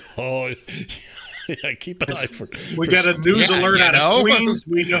news. Yeah, keep an eye for... We got a news alert out of Queens.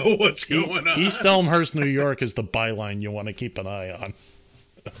 We know what's going on. East Elmhurst, New York is the byline you want to keep an eye on.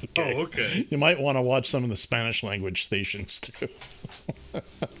 Okay. Oh, okay. You might want to watch some of the Spanish language stations too.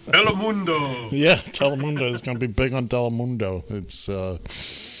 Telemundo. Yeah, Telemundo is going to be big on Telemundo. It's,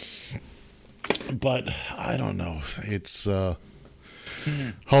 but I don't know. It's,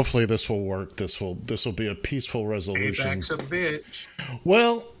 hopefully this will work. This will be a peaceful resolution. Payback's a bitch.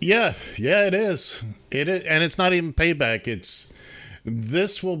 Well, yeah, it is. It is, and it's not even payback.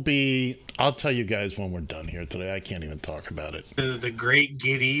 This will be. I'll tell you guys when we're done here today. I can't even talk about it. The great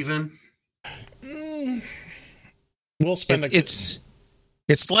get even. We'll spend. It's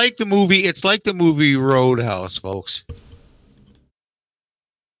like the movie. It's like the movie Roadhouse, folks.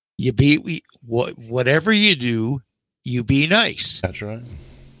 Whatever you do, you be nice. That's right.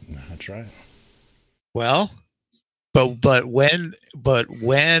 That's right. Well, but when?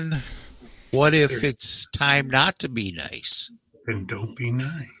 What if it's time not to be nice? Then don't be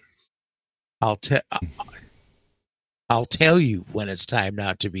nice. I'll tell you when it's time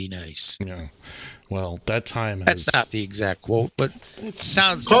not to be nice. Yeah. Well, that time. That's not the exact quote, but it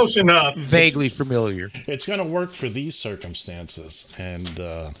sounds close enough. Vaguely familiar. It's going to work for these circumstances, and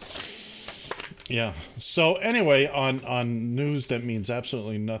yeah. So anyway, on news that means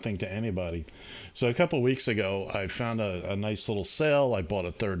absolutely nothing to anybody. So a couple of weeks ago, I found a nice little sale. I bought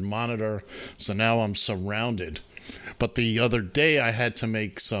a third monitor, so now I'm surrounded. But the other day, I had to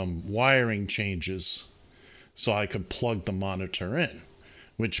make some wiring changes so I could plug the monitor in,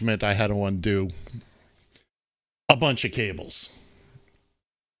 which meant I had to undo a bunch of cables.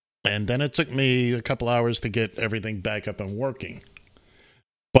 And then it took me a couple hours to get everything back up and working.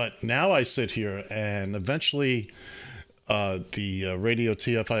 But now I sit here, and eventually the Radio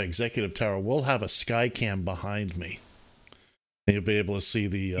TFI Executive Tower will have a Skycam behind me. And you'll be able to see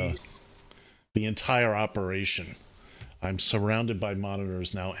the entire operation. I'm surrounded by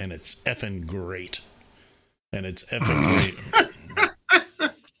monitors now, and it's effing great. And it's effing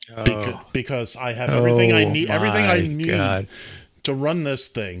great. Because I have everything I need. Everything I need to run this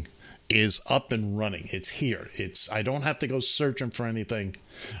thing is up and running. It's here. I don't have to go searching for anything.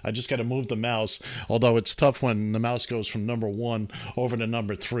 I just got to move the mouse. Although it's tough when the mouse goes from number 1 over to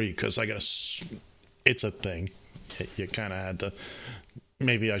number 3, because it's a thing. You kind of had to.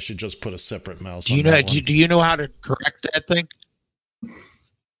 Maybe I should just put a separate mouse. Do you know how to correct that thing?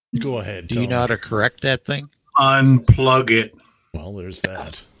 Go ahead. Do you know how to correct that thing? Unplug it. Well, there's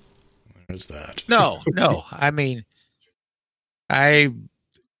that. There's that. No. I mean, I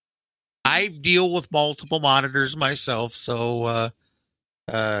deal with multiple monitors myself, so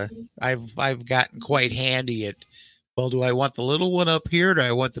I've gotten quite handy at. Well, do I want the little one up here? Do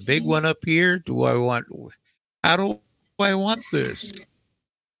I want the big one up here? How do I want this?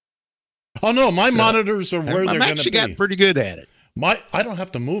 Oh no, my monitors are where they're going to be. I've actually got pretty good at it. I don't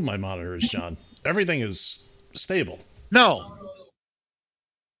have to move my monitors, John. Everything is stable. No.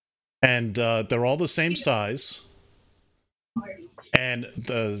 And they're all the same size. And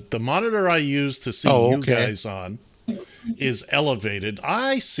the monitor I use to see you guys on is elevated.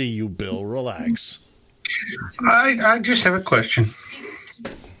 I see you, Bill. Relax. I just have a question.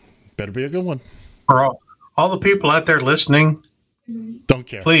 Better be a good one. For all the people out there listening, don't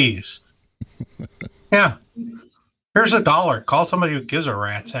care. Please. Yeah. Here's $1. Call somebody who gives a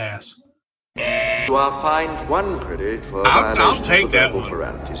rat's ass. You are fined 1 credit for I'll take that one.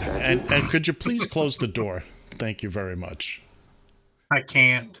 And could you please close the door? Thank you very much. I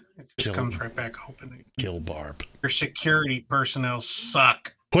can't. It just comes right back open. Kill Barb. Your security personnel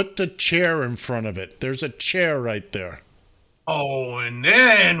suck. Put the chair in front of it. There's a chair right there. Oh, and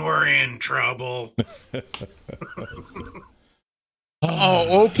then we're in trouble.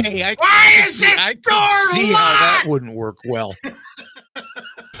 Oh, okay. I Why is see, this I door can see how that locked? wouldn't work well.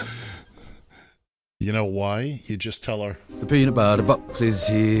 You know why? You just tell her. The peanut butter box is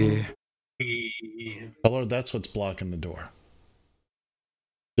here. Tell her that's what's blocking the door.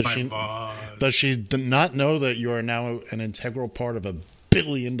 My Does she not know that you are now an integral part of a $1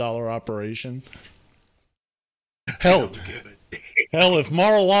 billion operation? Hell, if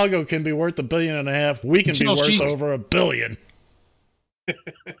Mar-a-Lago can be worth $1.5 billion, we can be worth over $1 billion.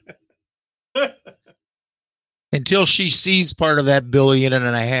 Until she sees part of that $1.5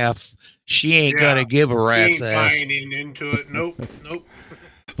 billion, she ain't gonna give a rat's ass. Buying into it. Nope.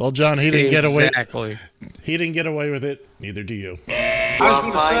 Well, John, he didn't get away. Exactly. He didn't get away with it. Neither do you. I was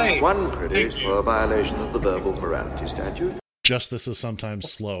going to say, one British for a violation of the verbal morality statute. Justice is sometimes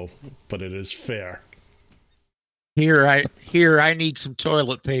slow, but it is fair. Here, I need some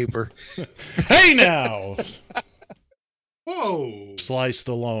toilet paper. Hey now. Whoa. Sly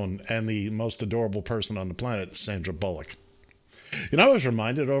Stallone and the most adorable person on the planet, Sandra Bullock. You know, I was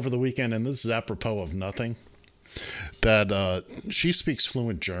reminded over the weekend, and this is apropos of nothing, that she speaks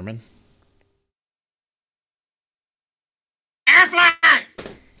fluent German.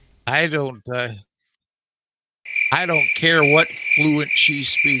 I don't care what fluent she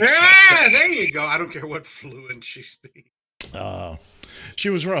speaks. Yeah, there you go. I don't care what fluent she speaks. Her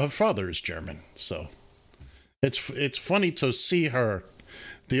father is German, so it's funny to see her,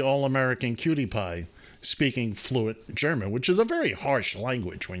 the all-American cutie pie, speaking fluent German, which is a very harsh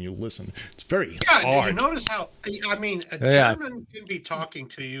language when you listen. It's very hard. Did you notice how? I mean, a German can be talking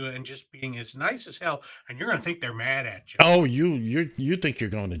to you and just being as nice as hell, and you're gonna think they're mad at you. Oh, you think you're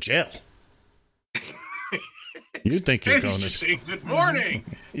going to jail? You think you're going to say good morning?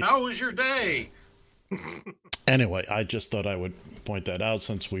 How was your day? Anyway, I just thought I would point that out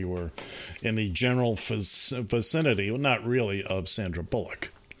since we were in the general vicinity, well, not really, of Sandra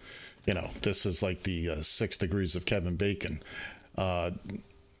Bullock. You know, this is like the 6 degrees of Kevin Bacon.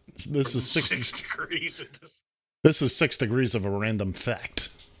 This is 6 degrees. This is 6 degrees of a random fact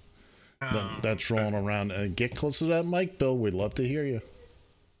that's rolling around. Get close to that mic, Bill. We'd love to hear you.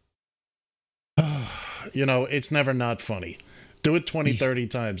 You know, it's never not funny. Do it 20, 30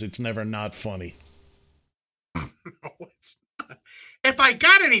 times. It's never not funny. No, it's not. If I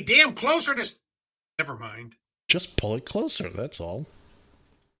got any damn closer to... Never mind. Just pull it closer, that's all.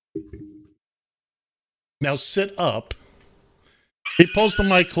 Now sit up. He pulls the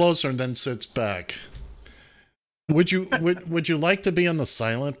mic closer and then sits back. Would you like to be on the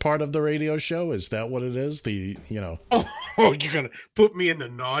silent part of the radio show? Is that what it is? Oh, you're gonna put me in the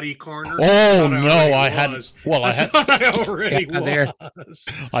naughty corner? Oh no, I hadn't. Well, I already was. There.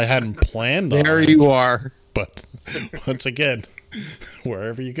 I hadn't planned on There it. you are. But once again,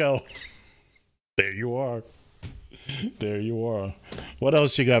 wherever you go, there you are. There you are. What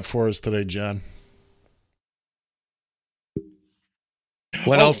else you got for us today, John?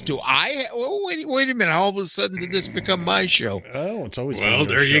 What else do I? Oh, wait a minute! All of a sudden, did this become my show? Oh, it's always well.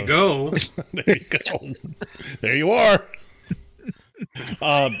 There you go. There you go. There you are.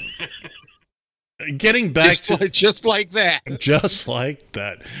 Getting back just like that. Just like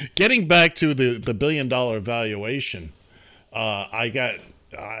that. Getting back to the $1 billion valuation.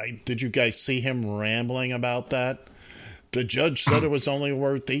 Did you guys see him rambling about that? The judge said it was only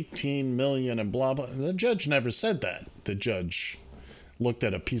worth $18 million and blah blah. The judge never said that. The judge looked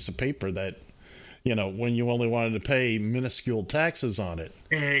at a piece of paper that, you know, when you only wanted to pay minuscule taxes on it.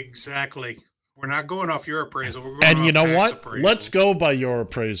 Exactly. We're not going off your appraisal. We're going And off you know tax what? appraisal. Let's go by your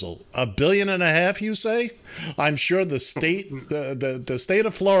appraisal. $1.5 billion, you say? I'm sure the state, the state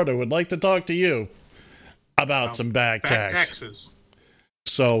of Florida would like to talk to you about some back taxes.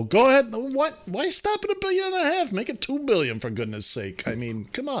 So go ahead. Why stop at $1.5 billion? Make it $2 billion for goodness sake. I mean,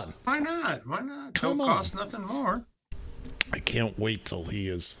 come on. Why not? Why not? Come Don't on. cost nothing more. I can't wait till he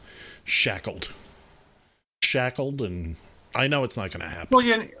is shackled. And I know it's not going to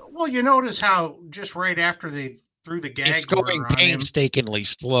happen. Well, you notice how just right after they threw the gag It's order going on him, painstakingly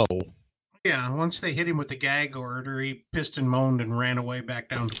slow. yeah, once they hit him with the gag order, he pissed and moaned and ran away back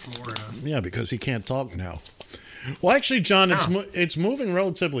down to Florida. Yeah, because he can't talk now. Well, actually, John, it's moving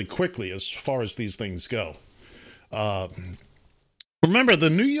relatively quickly as far as these things go. Remember,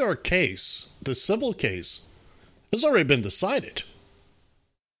 the New York case, the civil case, has already been decided.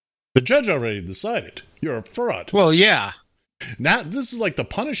 The judge already decided. You're a fraud. Well, yeah. Now, this is like the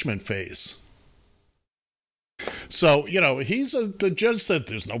punishment phase. So, you know, the judge said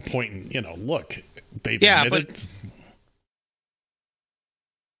there's no point in, you know, look, they've admitted.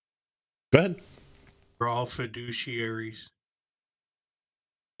 Go ahead. We're all fiduciaries.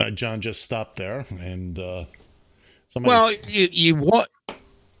 John just stopped there, and somebody. Well, you what?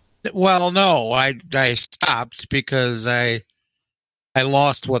 Well, no, I stopped because I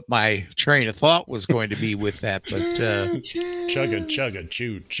lost what my train of thought was going to be with that. But chugga,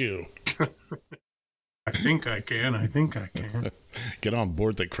 chew. I think I can. Get on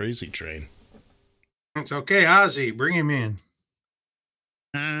board the crazy train. It's okay, Ozzy. Bring him in.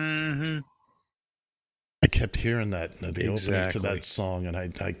 Mm-hmm. I kept hearing that the opening Exactly. to that song, and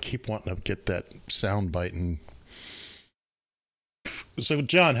I keep wanting to get that sound bite. And so,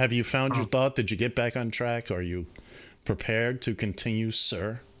 John, have you found your thought? Did you get back on track? Are you prepared to continue,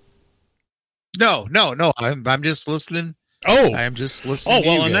 sir? No. I'm just listening. Oh, I'm just listening. Oh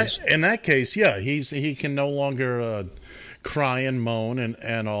well, to you guys. in that case, yeah, he can no longer cry and moan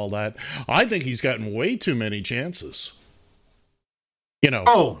and all that. I think he's gotten way too many chances. You know.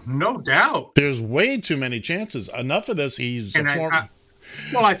 Oh, no doubt. There's way too many chances. Enough of this. He's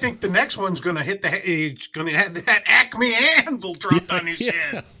well, I think the next one's going to hit he's going to have that Acme anvil dropped on his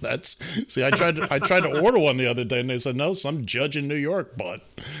head. I tried to order one the other day, and they said no. Some judge in New York bought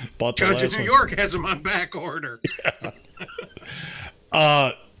the Judge last in New one. York has him on back order.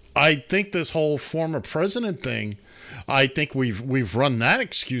 Yeah. I think this whole former president thing. I think we've run that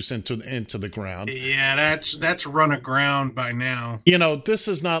excuse into the ground. Yeah, that's run aground by now. You know, this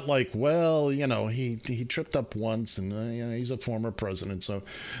is not like, well, you know, he tripped up once, and you know, he's a former president. So,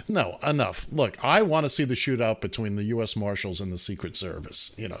 no, enough. Look, I want to see the shootout between the U.S. Marshals and the Secret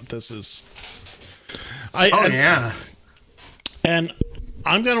Service. You know, this is. Yeah. And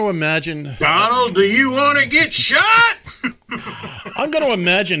I'm going to imagine. Donald, do you want to get shot? I'm going to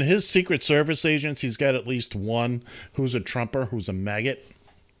imagine his Secret Service agents, he's got at least one who's a Trumper, who's a maggot,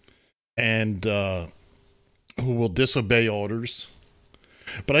 and who will disobey orders.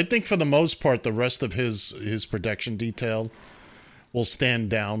 But I think for the most part, the rest of his protection detail will stand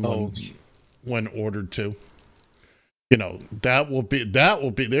down when ordered to. You know, that will be,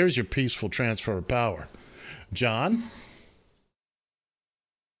 there's your peaceful transfer of power. John?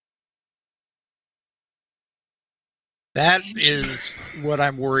 That is what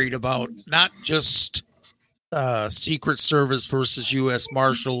I'm worried about. Not just Secret Service versus U.S.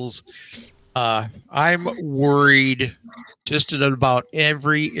 Marshals. I'm worried just about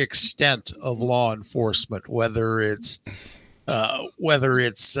every extent of law enforcement, whether it's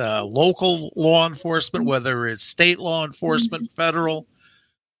local law enforcement, whether it's state law enforcement, federal.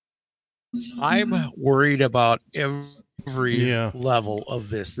 I'm worried about every level of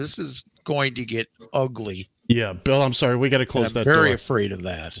this. This is going to get ugly. Yeah, Bill, I'm sorry. We got to close that door. I'm very afraid of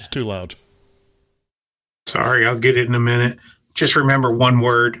that. It's too loud. Sorry, I'll get it in a minute. Just remember one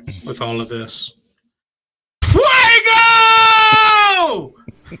word with all of this. Fuego!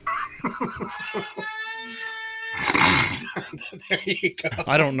 There you go.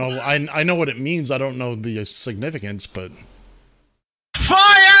 I don't know. I know what it means. I don't know the significance, but...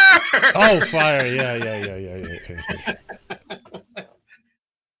 Fire! Oh, fire. Yeah.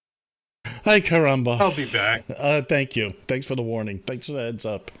 Hi, caramba. I'll be back. Thank you. Thanks for the warning. Thanks for the heads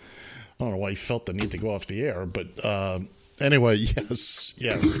up. I don't know why you felt the need to go off the air, but anyway, yes.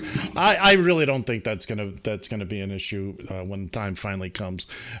 I really don't think that's gonna be an issue when the time finally comes,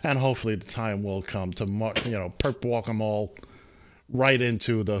 and hopefully the time will come to perp walk them all right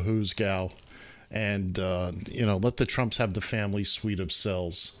into the who's gal, and let the Trumps have the family suite of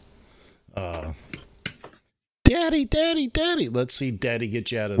cells. Daddy. Let's see Daddy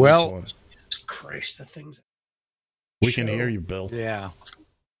get you out of this one. Christ, the things. We can hear you, Bill. Yeah.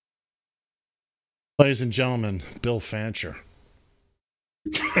 Ladies and gentlemen, Bill Fancher.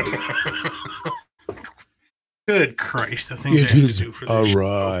 Good Christ, the things It I have has to do for this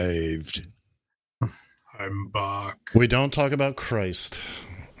arrived. I'm back. We don't talk about Christ,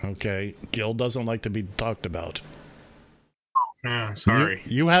 okay? Gil doesn't like to be talked about. Yeah, sorry.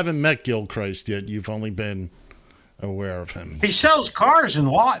 You haven't met Gil Christ yet. You've only been aware of him. He sells cars in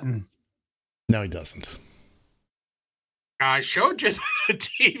Lawton. No, he doesn't. I showed you the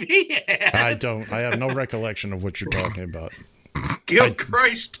TV ad. I have no recollection of what you're talking about. Gil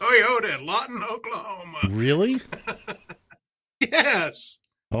Christ Toyota in Lawton, Oklahoma. Really? Yes.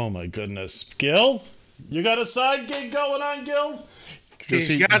 Oh, my goodness. Gil? You got a side gig going on, Gil?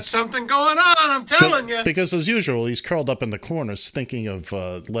 He's got something going on, I'm telling you. Because, as usual, he's curled up in the corner thinking of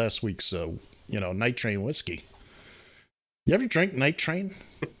last week's, Night Train whiskey. You ever drink Night Train?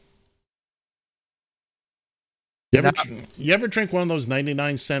 You ever drink one of those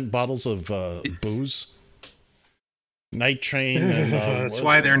 99-cent bottles of booze? Night Train. And, that's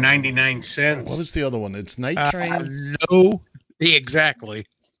why they're 99 cents. What is the other one? It's Night Train. No, exactly.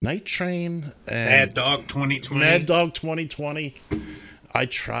 Night Train and Mad Dog 2020. Mad Dog 2020. I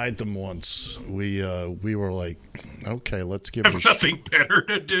tried them once. We were like, okay, let's give it a Have nothing better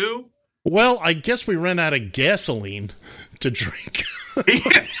to do? Well, I guess we ran out of gasoline to drink.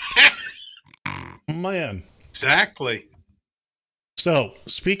 Man. Exactly. So,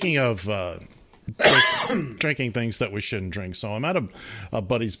 speaking of drinking things that we shouldn't drink, so I'm at a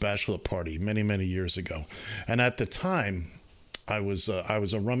buddy's bachelor party many, many years ago. And at the time, I was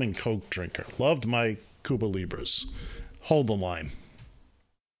a rum and Coke drinker. Loved my Cuba Libras. Hold the line.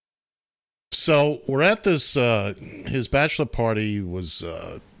 So we're at this, his bachelor party was,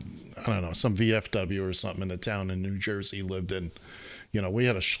 I don't know, some VFW or something in the town in New Jersey he lived in. You know, we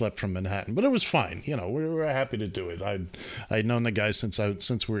had a schlep from Manhattan, but it was fine. You know, we were happy to do it. I'd known the guy since we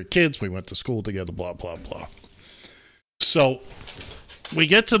were kids. We went to school together, blah, blah, blah. So we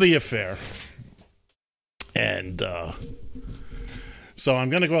get to the affair, and so I'm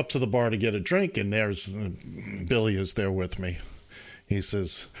going to go up to the bar to get a drink, and there's Billy is there with me. He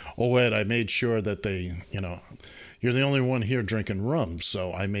says, "Oh, Ed, I made sure that they, you know, you're the only one here drinking rum,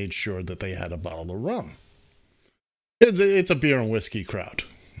 so I made sure that they had a bottle of rum." It's a beer and whiskey crowd.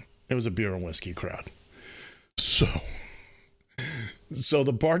 It was a beer and whiskey crowd. So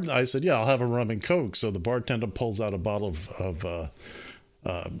the bartender, I said, "Yeah, I'll have a rum and Coke." So the bartender pulls out a bottle of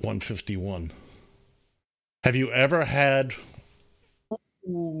 151. Have you ever had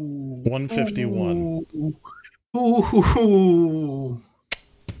 151? Ooh.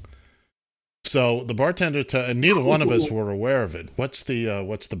 So the bartender, and neither one of us were aware of it. What's the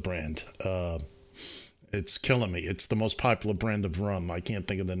brand? It's killing me. It's the most popular brand of rum. I can't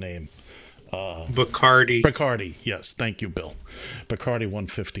think of the name. Bacardi. Bacardi. Yes. Thank you, Bill. Bacardi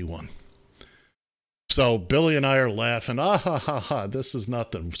 151. So Billy and I are laughing. Ah, ha, ha, ha. This is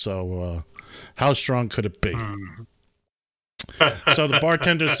nothing. So how strong could it be? So the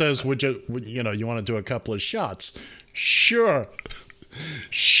bartender says, would you want to do a couple of shots? Sure.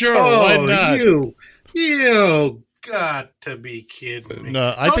 Why not? You got to be kidding me.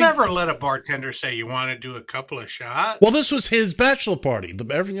 No, Don't ever let a bartender say you want to do a couple of shots. Well, this was his bachelor party. The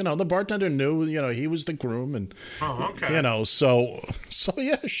bartender knew, he was the groom, and so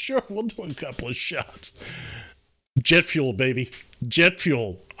yeah, sure, we'll do a couple of shots. Jet fuel, baby. Jet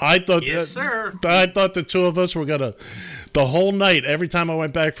fuel. I thought sir. I thought the two of us were gonna, the whole night, every time I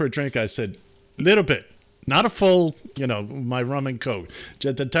went back for a drink, I said, little bit. Not a full, my rum and Coke.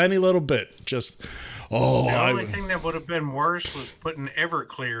 Just a tiny little bit. Just, the only thing that would have been worse was putting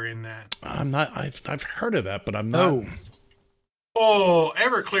Everclear in that. I've heard of that, but I'm not. Oh,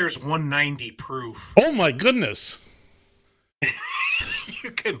 Everclear's 190 proof. Oh, my goodness. You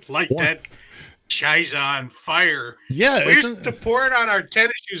can light that shiza on fire. Yeah. We used to pour it on our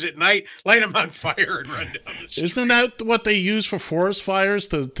tennis shoes at night, light them on fire, and run down the street. Isn't that what they use for forest fires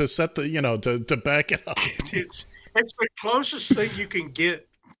to set the, to back it up? It's the closest thing you can get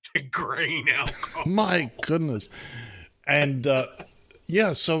to grain alcohol. My goodness. And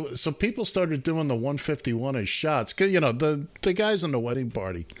so people started doing the 151 as shots. 'Cause, the guys in the wedding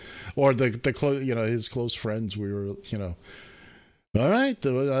party, or his close friends, we were, all right.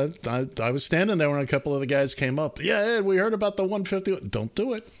 I was standing there when a couple of the guys came up. Yeah, Ed, we heard about the 151. Don't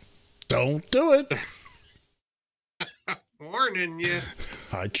do it. Don't do it. Warning you.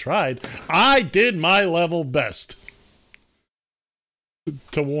 I tried. I did my level best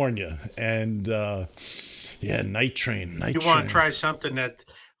to warn you. And, Night Train. You want to try something that,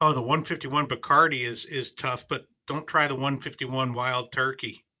 the 151 Bacardi is tough, but don't try the 151 Wild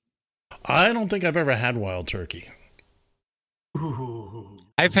Turkey. I don't think I've ever had Wild Turkey. Ooh.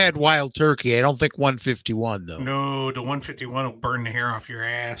 I've had Wild Turkey. I don't think 151 though. No, the 151 will burn the hair off your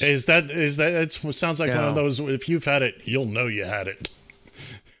ass. Is that? It sounds like one of those. If you've had it, you'll know you had it.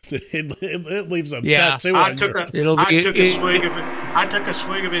 It leaves a tattoo on you. I took a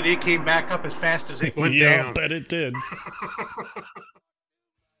swig of it. It came back up as fast as it went down. I bet it did.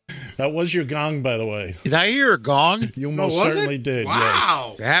 That was your gong, by the way. Did I hear a gong? You most certainly did. Wow.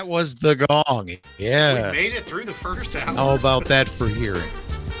 Yes. That was the gong. Yes. We made it through the first hour. How about that for hearing?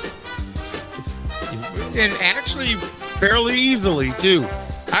 And actually, fairly easily, too.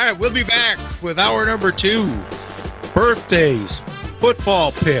 All right, we'll be back with hour number 2. Birthdays,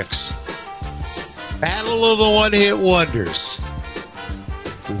 football picks, battle of the one-hit wonders.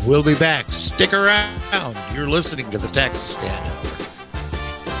 We'll be back. Stick around. You're listening to the Taxi Stand Hour.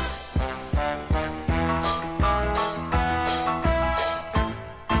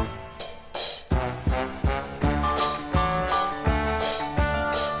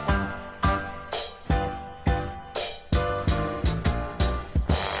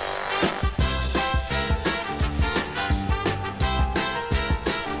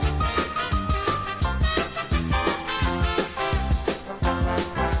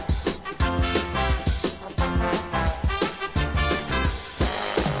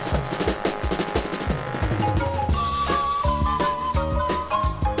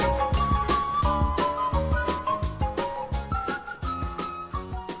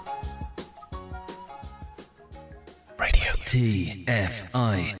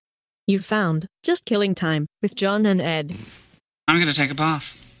 You've found Just Killing Time with John and Ed. I'm going to take a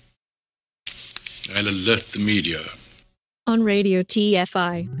bath. I'll alert the media. On Radio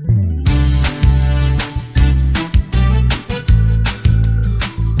TFI.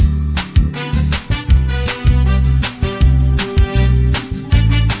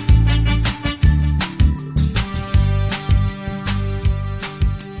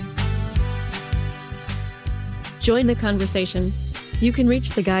 Join the conversation. You can reach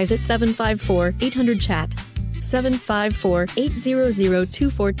the guys at 754-800-CHAT.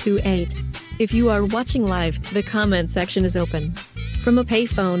 754-800-2428. If you are watching live, the comment section is open. From a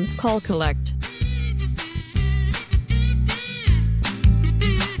payphone, call collect.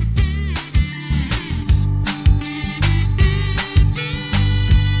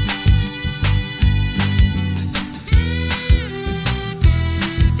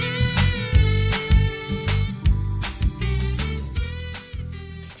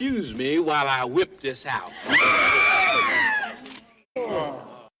 Excuse me while I whip this out.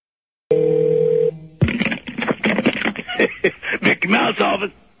 Mickey Mouse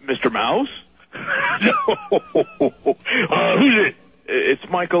office. Mr. Mouse? No. Who's it? It's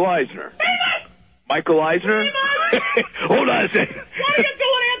Michael Eisner. Michael Eisner? Hold on a second. What are you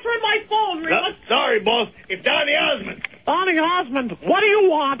doing answering my phone, Remus? Sorry, boss. It's Donny Osmond. Donny Osmond, what do you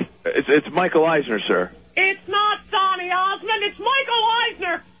want? It's Michael Eisner, sir. It's not Donny Osmond, it's Michael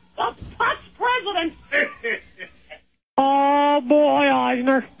Eisner, the past president. Oh, boy,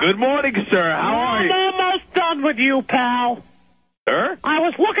 Eisner. Good morning, sir. How are you? I'm almost done with you, pal. Sir? I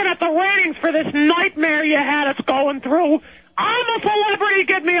was looking at the ratings for this nightmare you had us going through. I'm a celebrity.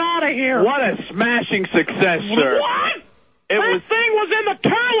 Get me out of here. What a smashing success, sir. What? That thing was in the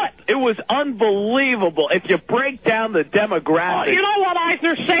toilet. It was unbelievable. If you break down the demographics... You know what,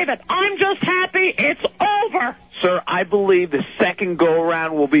 Eisner? Save it. I'm just happy it's over. Sir, I believe the second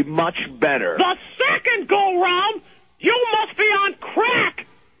go-around will be much better. The second go-round? You must be on crack.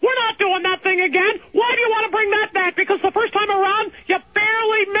 We're not doing that thing again. Why do you want to bring that back? Because the first time around, you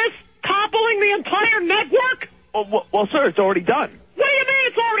barely missed toppling the entire network? Well, sir, it's already done. What do you mean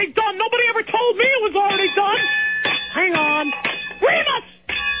it's already done? Nobody ever told me it was already done. Hang on. Remus!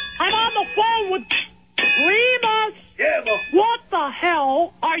 I'm on the phone with... Remus! Yeah, boss. What the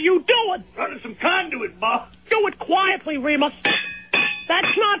hell are you doing? Running some conduit, boss. Do it quietly, Remus.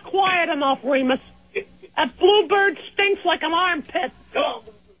 That's not quiet enough, Remus. That bluebird stinks like an armpit.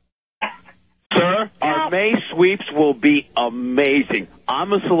 Sir, our May sweeps will be amazing.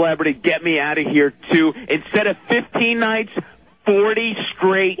 I'm a celebrity. Get me out of here, too. Instead of 15 nights, 40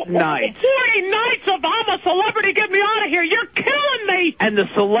 straight nights. 40 nights of I'm a celebrity, get me out of here. You're killing me. And the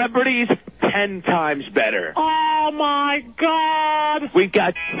celebrities, 10 times better. Oh, my God. We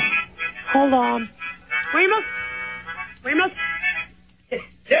got... Hold on. Remus? Remus?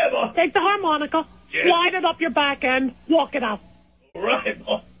 Yeah, boss. Take the harmonica. Yeah. Slide it up your back end. Walk it out. All right,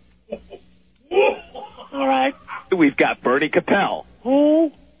 boss. All right. We've got Bernie Capel.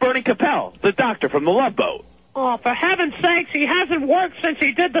 Who? Bernie Capel, the doctor from the Love Boat. Oh, for heaven's sakes, he hasn't worked since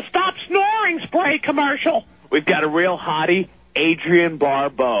he did the Stop Snoring Spray commercial. We've got a real hottie, Adrienne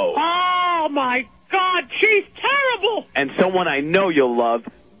Barbeau. Oh, my God, she's terrible. And someone I know you'll love,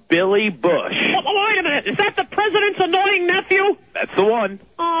 Billy Bush. Oh, wait a minute. Is that the president's annoying nephew? That's the one.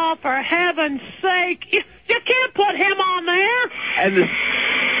 Oh, for heaven's sake. You can't put him on there. And the...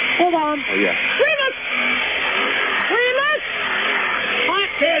 Hold on. Oh, yeah. Remus! Remus! I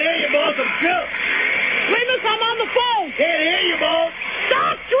can't hear you, boss. I'm drunk. Remus, I'm on the phone. Can't hear you, boss.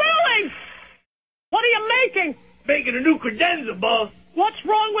 Stop drilling! What are you making? Making a new credenza, boss. What's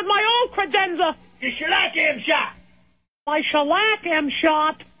wrong with my old credenza? Your shellac-am shot. My shellac-am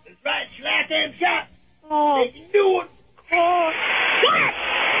shot? That's right, shellac-am shot. Oh. They can do it. Oh. What?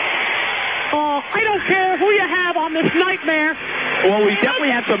 Oh, I don't care who you have on this nightmare. Well, we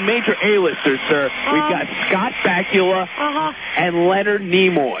definitely have some major A-listers, sir. We've got Scott Bakula and Leonard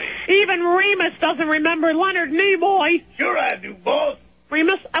Nimoy. Even Remus doesn't remember Leonard Nimoy. Sure I do, boss.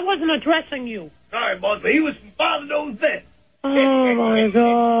 Remus, I wasn't addressing you. Sorry, boss, but he was from Father Knows Best. Oh, my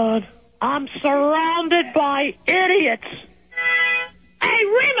God. I'm surrounded by idiots. Hey,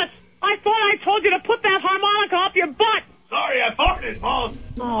 Remus, I thought I told you to put that harmonica up your butt. Sorry, I farted, boss.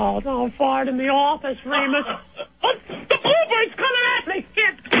 Oh, don't fart in the office, Remus. Oh, the Uber's coming at me.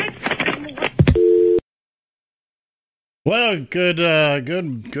 Well,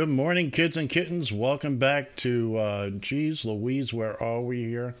 good morning, kids and kittens. Welcome back to, geez, Louise, where are we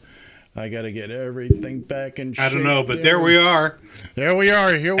here? I got to get everything back in shape. I don't know, but there we are. There we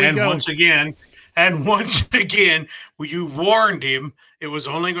are. Here we go. And once again, you warned him it was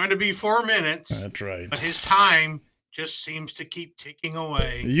only going to be 4 minutes. That's right. But his time just seems to keep ticking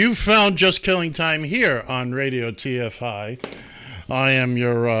away. You found Just Killing Time here on Radio TFI. I am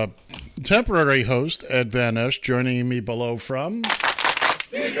your temporary host, Ed Van Esch, joining me below from...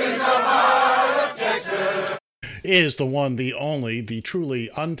 is the one, the only, the truly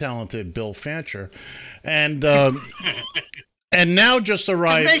untalented Bill Fancher. And now just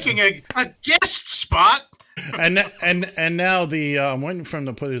arrived... making a guest spot. And now the I'm waiting for him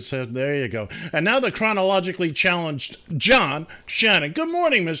to put his head. There you go. And now the chronologically challenged John Shannon. Good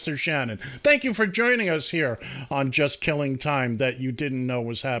morning, Mr. Shannon. Thank you for joining us here on Just Killing Time that you didn't know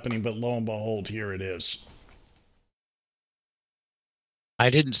was happening, but lo and behold, here it is. I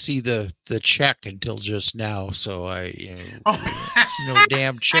didn't see the check until just now, so I see no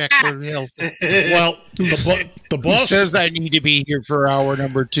damn check. What the hell? Well, the boss says I need to be here for hour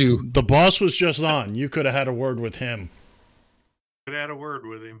number 2. The boss was just on. You could have had a word with him. Could have had a word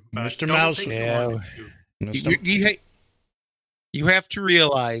with him, Mr. Mouse. Yeah, you have to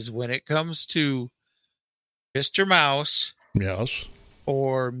realize when it comes to Mr. Mouse, yes,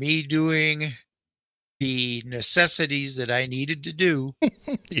 or me doing the necessities that I needed to do.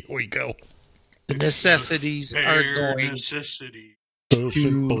 Here we go. The necessities are going necessity. So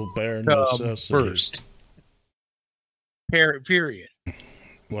simple, bare necessity. First. Period.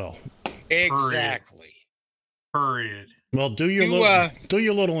 Well, exactly. Period. Well, do your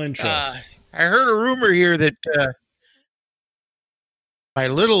little intro. I heard a rumor here that my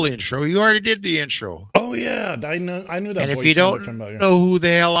little intro. You already did the intro. Oh yeah, I knew that. And voice if you don't know who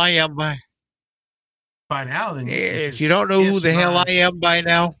the hell I am by now, then if you don't know who the hell I am by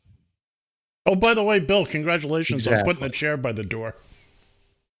now. Oh, by the way, Bill, congratulations on putting the chair by the door.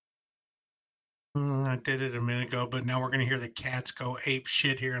 I did it a minute ago, but now we're going to hear the cats go ape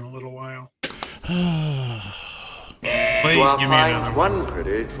shit here in a little while. Please you are give me another fined one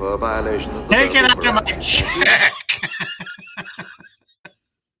credit for a violation of the Take it verbal out of my check.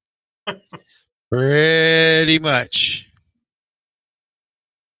 Pretty much.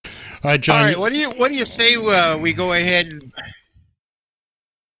 All right, John. All right, what do you say we go ahead and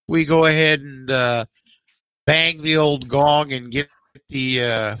bang the old gong and get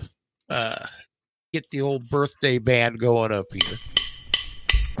the old birthday band going up here.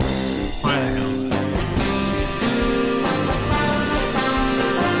 Why the hell?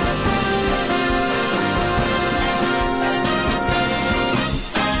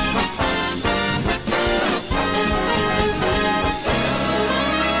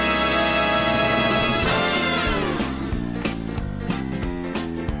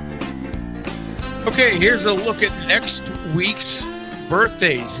 Okay, here's a look at next week's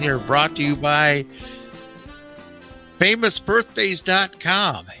birthdays here, brought to you by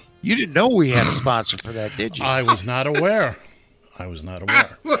famousbirthdays.com. You didn't know we had a sponsor for that, did you? I was not aware. Are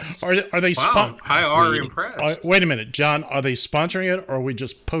they? Wow, I are impressed. Wait a minute, John. Are they sponsoring it, or are we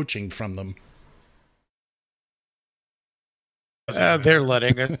just poaching from them? They're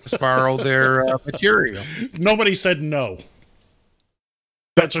letting us borrow their material. Nobody said no.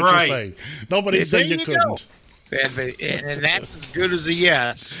 That's what right. you're saying. Nobody said you couldn't. And that's as good as a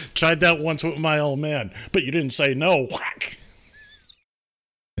yes. Tried that once with my old man, but you didn't say no. Whack.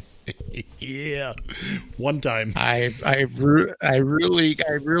 Yeah, one time. I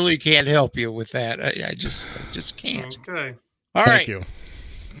really can't help you with that. I just can't. Okay. All Thank right. you.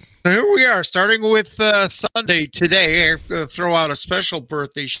 Here we are, starting with Sunday today. I'm going to throw out a special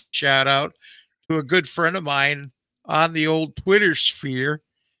birthday shout out to a good friend of mine on the old Twitter sphere,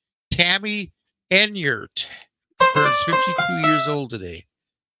 Tammy Enyart. Turns 52 years old today.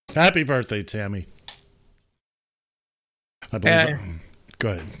 Happy birthday, Tammy. I believe.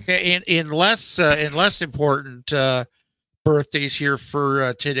 Go ahead. In less important birthdays here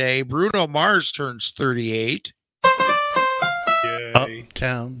for today, Bruno Mars turns 38. Yay.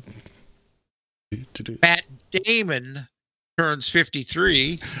 Uptown. Matt Damon turns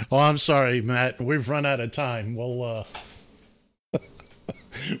 53. Oh, I'm sorry, Matt. We've run out of time. We'll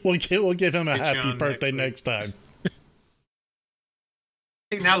give him a happy birthday next time.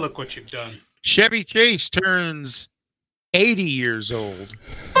 Hey, now look what you've done. Chevy Chase turns 80 years old.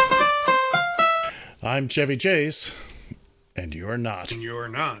 I'm Chevy Chase, and you're not. And you're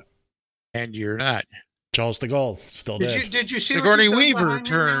not. And you're not. Charles de Gaulle, still dead. Did you see Sigourney Weaver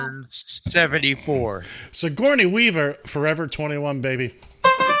turns 74. Sigourney Weaver, forever 21, baby.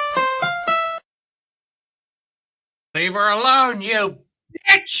 Leave her alone, you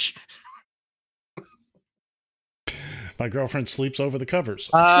bitch! My girlfriend sleeps over the covers.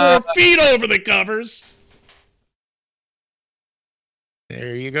 4 feet over the covers.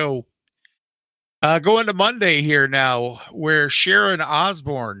 There you go. Going to Monday here now, where Sharon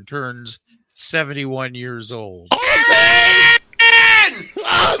Osbourne turns 71 years old. Oh, I'm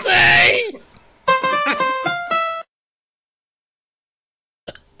Ozzy!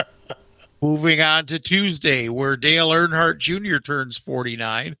 Moving on to Tuesday, where Dale Earnhardt Jr. turns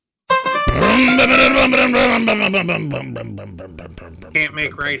 49. Can't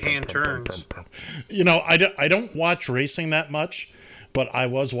make right-hand turns. You know, I don't watch racing that much, but I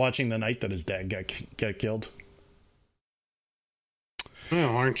was watching the night that his dad got killed. Oh,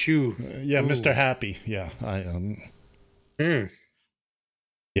 aren't you? Yeah, Ooh. Mr. Happy. Yeah, I Yeah,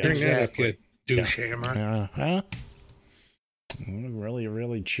 exactly. Douche hammer.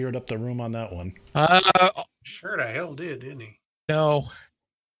 Really cheered up the room on that one. Sure the hell didn't he? No.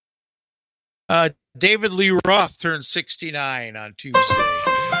 David Lee Roth turns 69 on Tuesday.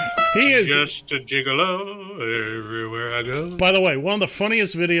 He is just a gigolo everywhere I go. By the way, one of the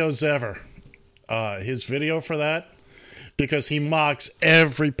funniest videos ever. His video for that, because he mocks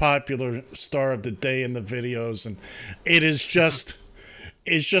every popular star of the day in the videos, and it's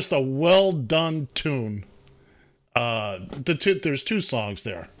just a well done tune. There's two songs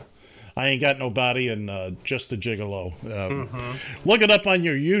there. I Ain't Got Nobody and Just a Gigolo. Look it up on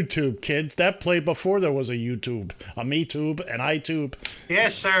your YouTube, kids. That played before there was a YouTube, a MeTube, an iTube.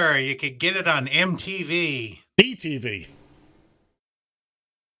 Yes, sir. You could get it on MTV. DTV.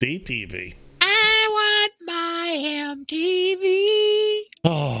 I want my MTV.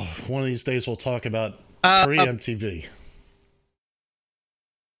 Oh, one of these days we'll talk about pre-MTV.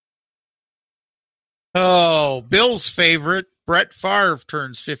 Oh, Bill's favorite, Brett Favre,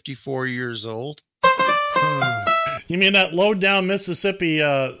 turns 54 years old. You mean that low-down Mississippi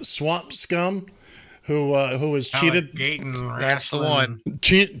swamp scum who was cheated? That's the one.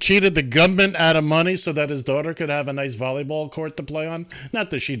 Cheated the government out of money so that his daughter could have a nice volleyball court to play on? Not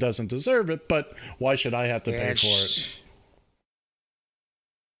that she doesn't deserve it, but why should I have to pay for it?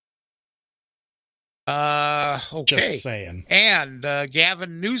 Okay. Just saying. And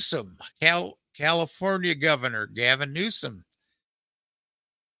Gavin Newsom, California Governor Gavin Newsom,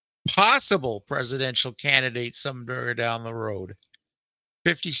 possible presidential candidate somewhere down the road,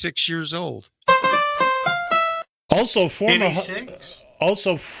 56 years old. Also former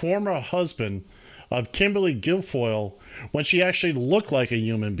husband of Kimberly Guilfoyle when she actually looked like a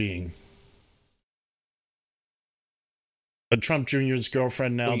human being. Trump Jr.'s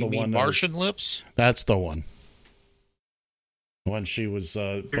girlfriend now, the one Martian lips? That's the one. When she was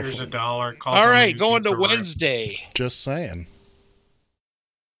here's before. $1. All right, going to Wednesday. Just saying.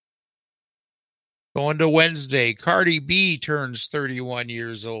 Going to Wednesday. Cardi B turns 31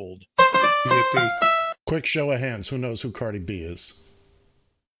 years old. Yippee. Quick show of hands. Who knows who Cardi B is?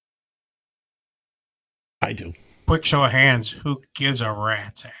 I do. Quick show of hands. Who gives a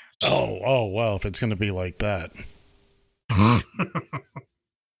rat's ass? Oh, well, if it's going to be like that.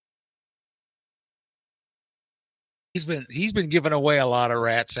 He's been giving away a lot of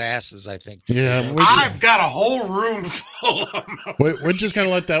rats' asses, I think. Yeah, I've got a whole room full of them. We're just going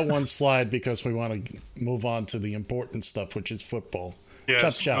to let that one slide because we want to move on to the important stuff, which is football.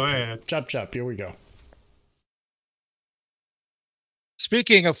 Yes, chop. go ahead. Chop. Here we go.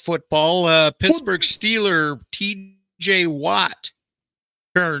 Speaking of football, Pittsburgh Steeler T.J. Watt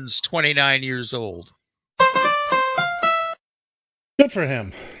turns 29 years old. Good for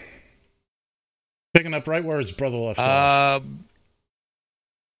him. Picking up right where his brother left off.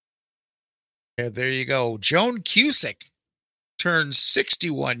 Yeah, there you go. Joan Cusack turns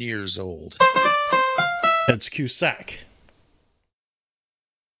 61 years old. It's Cusack.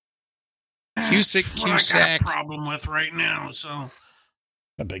 Cusack. I got a problem with right now, so.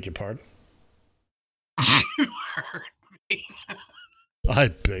 I beg your pardon? You heard me. I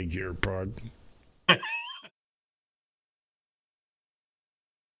beg your pardon.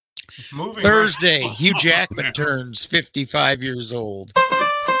 Thursday, Hugh Jackman turns 55 years old.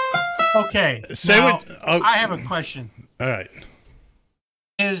 Okay. I have a question. All right.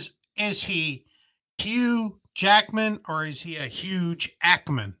 Is he Hugh Jackman or is he a huge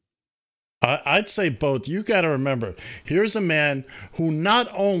Ackman? I'd say both. You got to remember, here's a man who not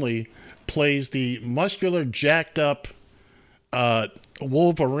only plays the muscular, jacked up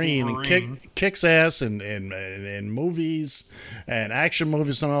Wolverine. And kicks ass in movies and action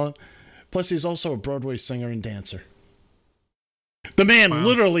movies and all that. Plus, he's also a Broadway singer and dancer. The man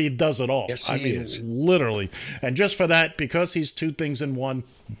literally does it all. Yes, he is. Literally. And just for that, because he's two things in one,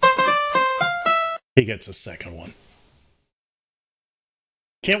 he gets a second one.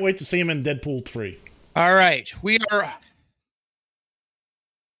 Can't wait to see him in Deadpool 3. All right. We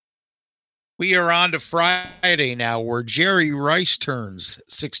are on to Friday now, where Jerry Rice turns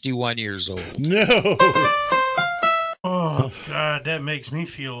 61 years old. No. Oh God, that makes me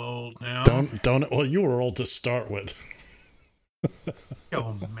feel old now. Don't. Well, you were old to start with.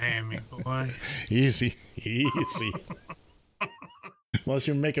 Oh, mammy boy. Easy. Unless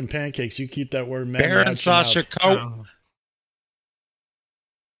you're making pancakes, you keep that word man. Baron Sasha Cohen.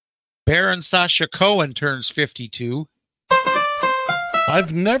 Baron Sasha Cohen turns 52.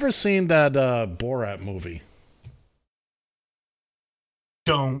 I've never seen that Borat movie.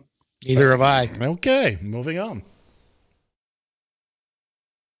 Don't. Neither have I. Okay, moving on.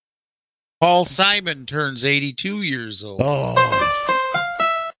 Paul Simon turns 82 years old. Oh.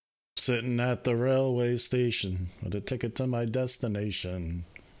 Sitting at the railway station with a ticket to my destination.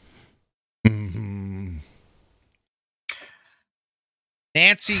 Mm-hmm.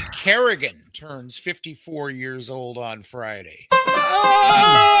 Nancy Kerrigan turns 54 years old on Friday.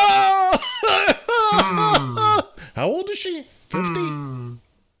 How old is she? 50?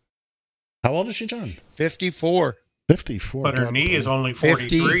 How old is she, John? 54. 54. But her knee is only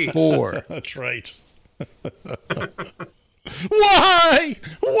 43. 54. That's right. Why?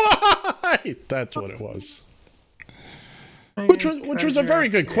 That's what it was. Which was a very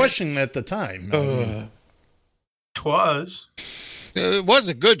good question at the time. It was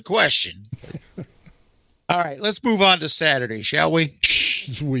a good question. All right, let's move on to Saturday, shall we?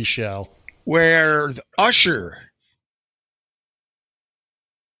 We shall. Where Usher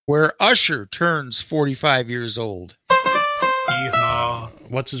turns 45 years old. Yeehaw.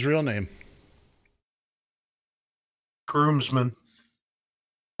 What's his real name? Groomsman.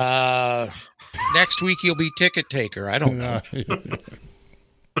 Next week he'll be ticket taker. I don't know.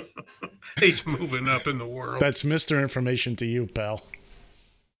 He's moving up in the world. That's Mr. Information to you, pal.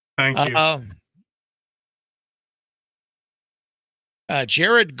 Thank you.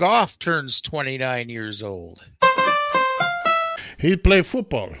 Jared Goff turns 29 years old. He play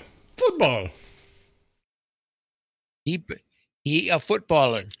football. He a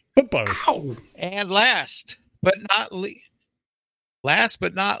footballer. Football. And last but not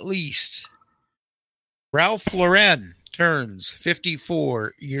least, Ralph Lauren turns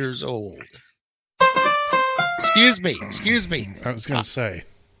 54 years old. Excuse me. I was going to say.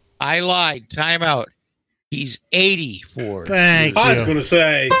 I lied. Time out. He's 84. Thank you. I was going to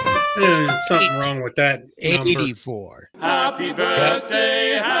say, there's something wrong with that number. 84. Happy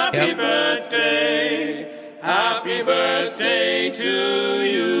birthday, happy birthday, happy birthday to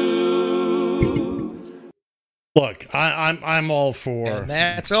you. Look, I'm all for. And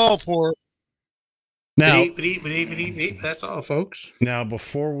that's all for. Now, that's all, folks. Now,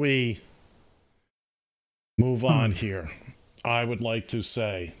 before we move on here, I would like to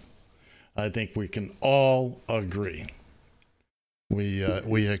say, I think we can all agree. We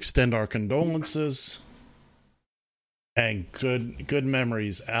extend our condolences and good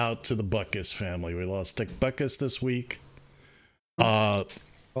memories out to the Butkus family. We lost Dick Butkus this week. Oh,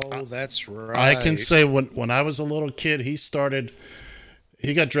 that's right. I can say when I was a little kid, he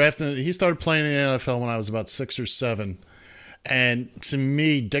got drafted. He started playing in the NFL when I was about 6 or 7. And to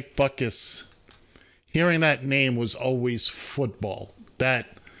me, Dick Butkus, hearing that name was always football.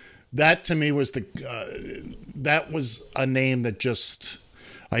 That to me was that was a name that just,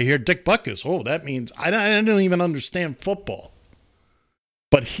 I hear Dick Butkus. Oh, that means I don't even understand football,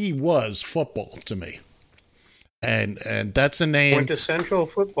 but he was football to me, and that's a name. Quintessential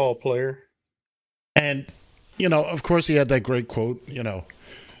football player. And of course, he had that great quote. What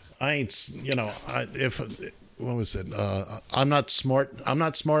was it? I'm not smart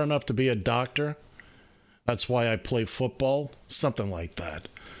enough to be a doctor. That's why I play football. Something like that.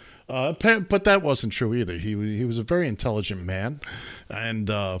 But that wasn't true either. He was a very intelligent man, and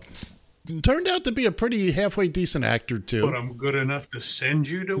turned out to be a pretty halfway decent actor too. But I'm good enough to send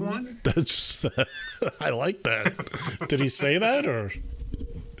you to one. That's I like that. Did he say that or?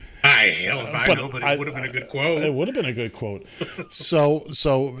 If I know, but it would have been a good quote. It would have been a good quote.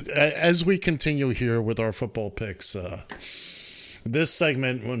 So as we continue here with our football picks, this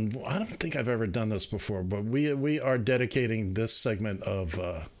segment, I don't think I've ever done this before, but we are dedicating this segment of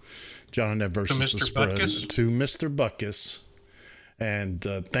John and Ed versus the Spread to Mr. Butkus. And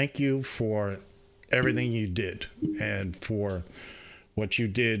thank you for everything you did and for what you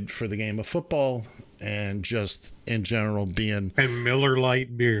did for the game of football and just in general being... And Miller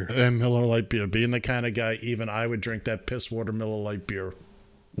Lite beer. And Miller Lite beer. Being the kind of guy even I would drink that piss water Miller Lite beer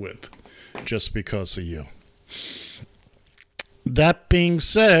with just because of you. That being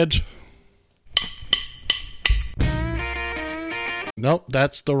said... Nope,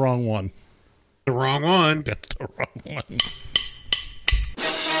 that's the wrong one. The wrong one. That's the wrong one.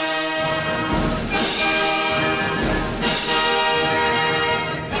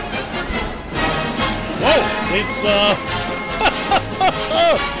 Whoa!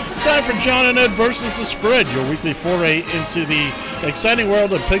 It's time for John and Ed versus the Spread, your weekly foray into the exciting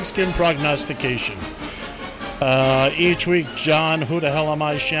world of pigskin prognostication. Each week, John, who the hell am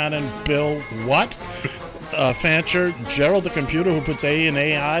I? Shannon, Bill, what? Fancher, Gerald, the computer who puts A in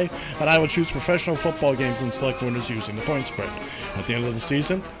AI, and I will choose professional football games and select winners using the point spread. At the end of the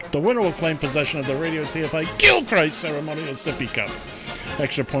season, the winner will claim possession of the Radio TFI Gilchrist ceremonial sippy cup.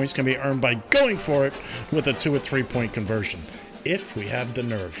 Extra points can be earned by going for it with a 2 or 3 point conversion, if we have the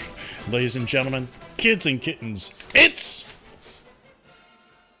nerve. Ladies and gentlemen, kids and kittens, it's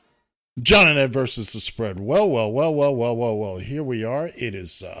John and Ed versus the Spread. Well. Here we are. It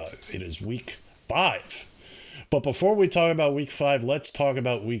is week 5. But before we talk about week 5, let's talk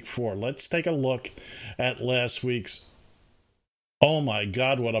about week 4. Let's take a look at last week's. Oh my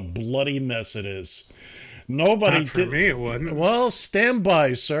God, what a bloody mess it is. Nobody Not for me, it wasn't. Well, stand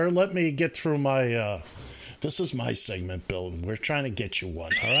by, sir. Let me get through my this is my segment, Bill. We're trying to get you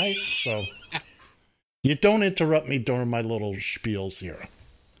one, all right? So you don't interrupt me during my little spiels here.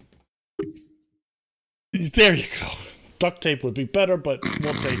 There you go. Duct tape would be better, but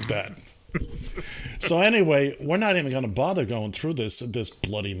we'll take that. So anyway, we're not even going to bother going through this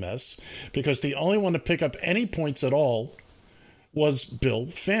bloody mess, because the only one to pick up any points at all was Bill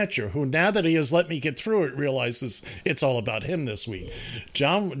Fancher, who, now that he has let me get through it, realizes it's all about him this week.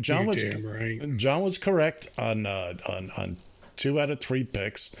 John was correct on 2 out of 3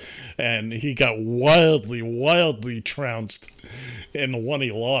 picks, and he got wildly trounced in the one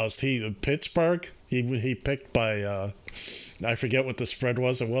he lost. Pittsburgh, he picked by I forget what the spread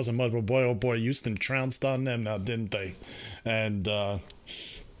was. It wasn't much, but boy, oh boy, Houston trounced on them now, didn't they? And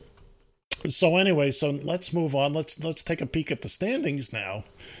so anyway, so let's move on. Let's take a peek at the standings now.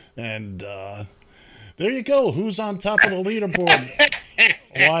 And there you go. Who's on top of the leaderboard?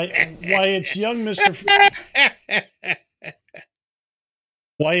 Why it's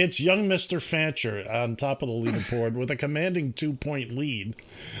young Mr. Fancher on top of the leaderboard with a commanding 2-point lead.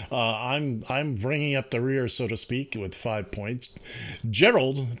 I'm bringing up the rear, so to speak, with 5 points.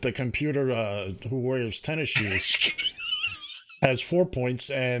 Gerald, the computer who wears tennis shoes, has 4 points,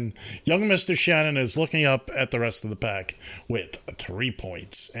 and young Mr. Shannon is looking up at the rest of the pack with 3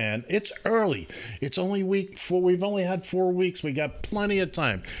 points. And it's early. It's only week 4. We've only had 4 weeks. We got plenty of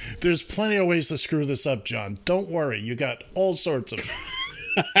time. There's plenty of ways to screw this up, John. Don't worry. You got all sorts of...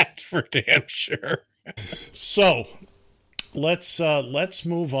 That's for damn sure. So let's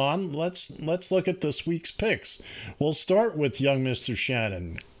move on. Let's look at this week's picks. We'll start with young Mr.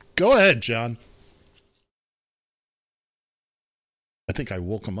 Shannon. Go ahead, John. I think I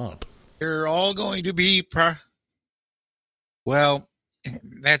woke him up. They're all going to be well,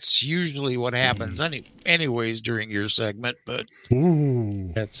 that's usually what happens anyways during your segment, but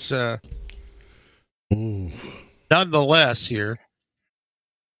that's nonetheless here.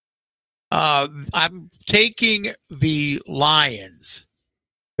 I'm taking the Lions.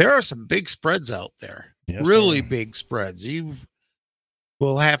 There are some big spreads out there. Yes, really big spreads. You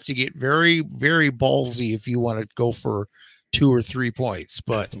will have to get very, very ballsy if you want to go for 2 or 3 points.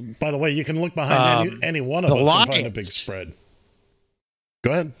 But by the way, you can look behind any one of us and find a big spread.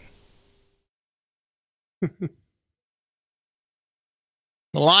 Go ahead.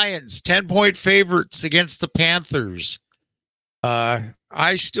 The Lions, 10-point favorites against the Panthers.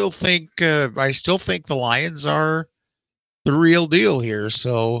 I still think the Lions are the real deal here,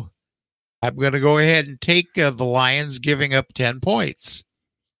 so I'm going to go ahead and take the Lions, giving up 10 points.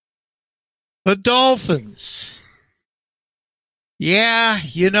 The Dolphins, yeah,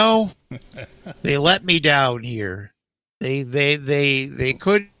 they let me down here. They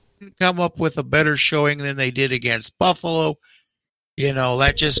couldn't come up with a better showing than they did against Buffalo.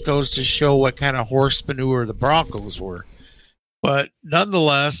 That just goes to show what kind of horse manure the Broncos were. But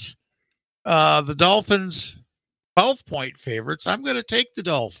nonetheless, the Dolphins, 12-point favorites. I'm going to take the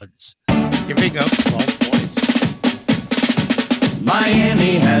Dolphins, giving up 12 points.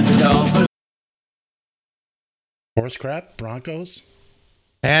 Miami has the Dolphins. Horse crap, Broncos.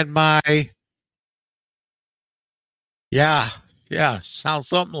 And sounds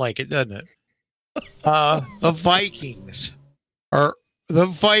something like it, doesn't it? The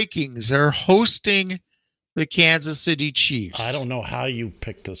Vikings are hosting the Kansas City Chiefs. I don't know how you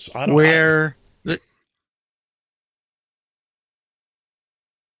picked this. The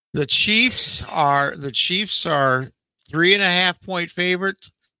Chiefs are 3.5-point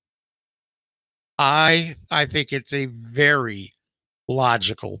favorites. I think it's a very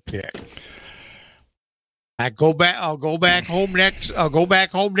logical pick. I'll go back home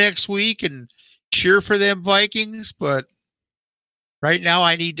next week and cheer for them Vikings, but right now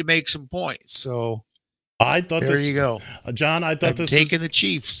I need to make some points. So I thought there you go. John, I thought taking the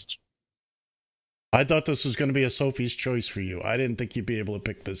Chiefs. I thought this was going to be a Sophie's choice for you. I didn't think you'd be able to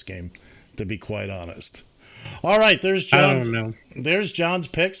pick this game, to be quite honest. All right, there's John's. I don't know. There's John's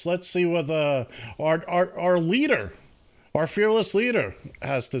picks. Let's see what our leader, our fearless leader,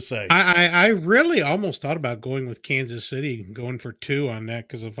 has to say. I really almost thought about going with Kansas City, going for 2 on that,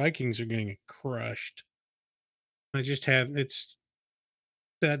 because the Vikings are going to get crushed. I just have that's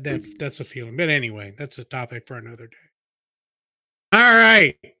a feeling. But anyway, that's a topic for another day. All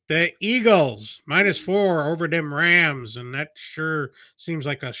right, the Eagles -4 over them Rams, and that sure seems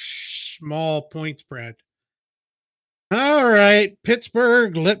like a small point spread. All right,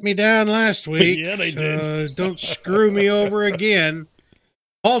 Pittsburgh let me down last week. Yeah, they did. Don't screw me over again.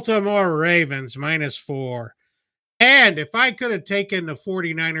 Baltimore Ravens -4. And if I could have taken the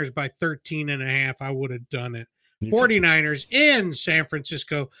 49ers by 13.5, I would have done it. 49ers in San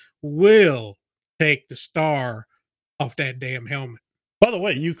Francisco will take the star off that damn helmet. By the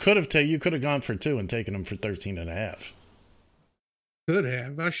way, you could have gone for 2 and taken them for 13.5. Could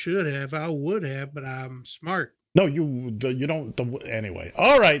have. I should have. I would have, but I'm smart. No, you don't. Anyway,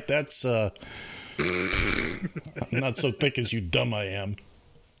 all right. That's I'm not so thick as you dumb I am.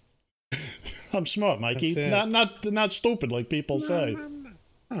 I'm smart, Mikey. Not stupid like people say.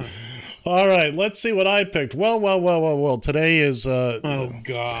 Huh. All right, let's see what I picked. Well. Today is oh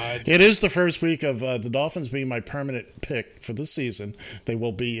God! It is the first week of the Dolphins being my permanent pick for the season. They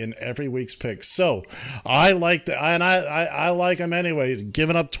will be in every week's pick. So I like I like them anyway.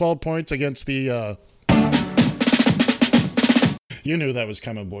 Giving up 12 points against the. You knew that was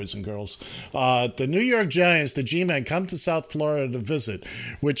coming, boys and girls. The New York Giants, the G-Men, come to South Florida to visit,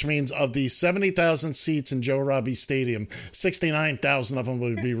 which means of the 70,000 seats in Joe Robbie Stadium, 69,000 of them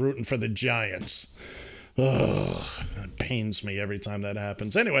will be rooting for the Giants. Ugh, it pains me every time that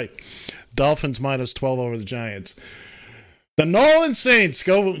happens. Anyway, Dolphins -12 over the Giants. The New Orleans Saints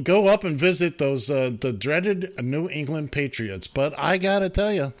go up and visit those the dreaded New England Patriots. But I got to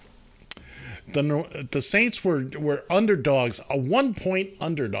tell you, the Saints were underdogs, 1-point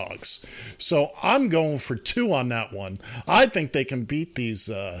underdogs. So I'm going for 2 on that one. I think they can beat these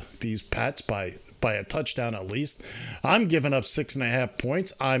Pats by a touchdown at least. I'm giving up 6.5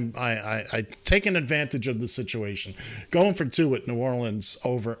 points. I'm taking advantage of the situation. Going for 2 at New Orleans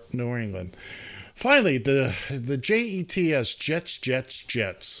over New England. Finally, the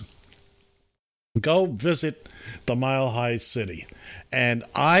Jets. Go visit the Mile High City. And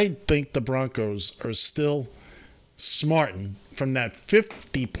I think the Broncos are still smarting from that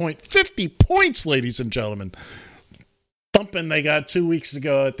 50 points, ladies and gentlemen. Thumping they got 2 weeks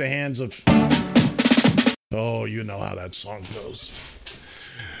ago at the hands of... Oh, you know how that song goes.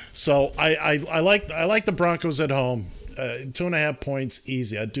 So I like the Broncos at home. 2.5 points,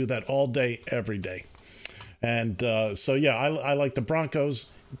 easy. I do that all day, every day. And so, yeah, I like the Broncos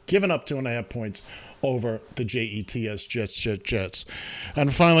giving up 2.5 points over the Jets.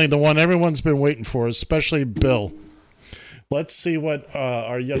 And finally, the one everyone's been waiting for, especially Bill. Let's see what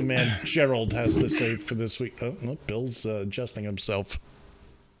our young man Gerald has to say for this week. Oh, look, Bill's adjusting himself.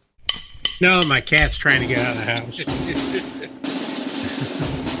 No, my cat's trying to get out of the house.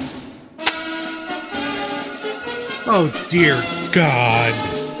 Oh, dear God.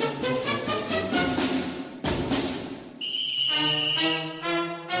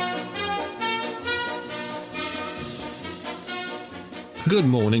 Good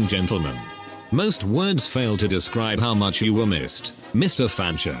morning, gentlemen. Most words fail to describe how much you were missed, Mr.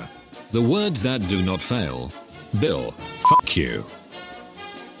 Fancher. The words that do not fail. Bill, fuck you.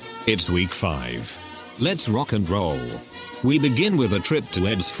 It's week 5. Let's rock and roll. We begin with a trip to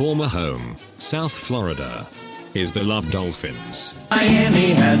Ed's former home, South Florida. His beloved Dolphins.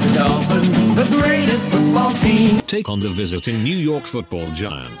 Miami has the Dolphins, the greatest football team. Take on the visiting New York Football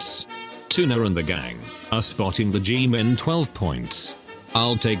Giants. Tuna and the gang are spotting the G-Men 12 points.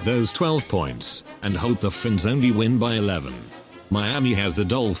 I'll take those 12 points and hope the Fins only win by 11. Miami has the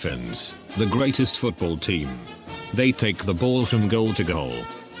Dolphins, the greatest football team. They take the ball from goal to goal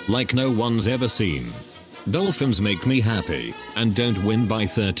like no one's ever seen. Dolphins make me happy and don't win by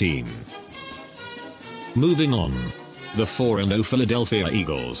 13. Moving on. The 4-0 Philadelphia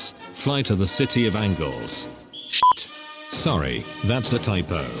Eagles fly to the City of Angels. Shit. Sorry, that's a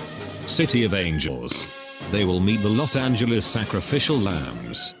typo. City of Angels. They will meet the Los Angeles Sacrificial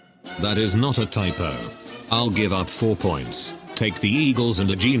Lambs. That is not a typo. I'll give up 4 points. Take the Eagles and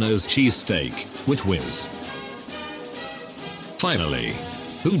a Geno's cheesesteak, with whiz. Finally.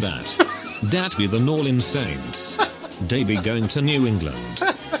 Who dat? Dat be the New Orleans Saints. They be going to New England.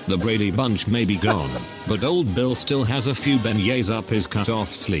 The Brady Bunch may be gone, but old Bill still has a few beignets up his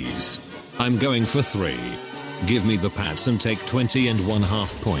cut-off sleeves. I'm going for 3. Give me the Pats and take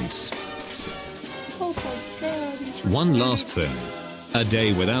 20.5 points. Oh my God. One last thing. A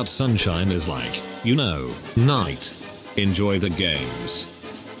day without sunshine is like, night. Enjoy the games.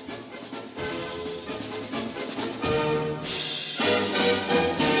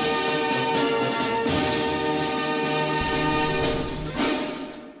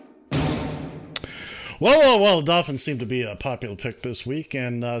 Well, Dolphins seem to be a popular pick this week,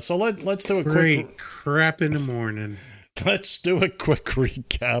 and so let's do a quick crap in the morning. Let's do a quick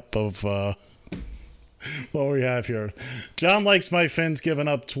recap of what we have here. John likes my Fins giving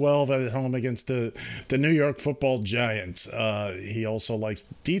up 12 at home against the New York Football Giants. He also likes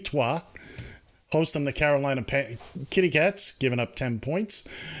Detroit hosting the Carolina Kitty Cats, giving up 10 points.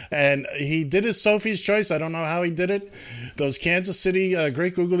 And he did his Sophie's Choice. I don't know how he did it. Those Kansas City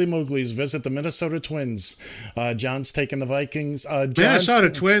Great Googly Mooglies visit the Minnesota Twins. John's taking the Vikings.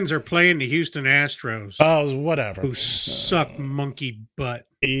 Minnesota Twins are playing the Houston Astros. Oh, whatever. Who suck monkey butt.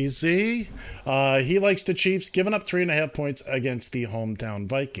 Easy. He likes the Chiefs, giving up 3.5 points against the hometown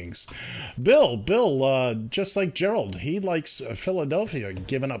Vikings. Bill, just like Gerald, he likes Philadelphia,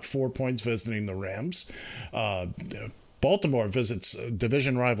 giving up 4 points visiting the Rams. Baltimore visits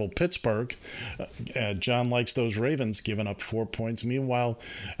division rival Pittsburgh. John likes those Ravens, giving up 4 points. Meanwhile,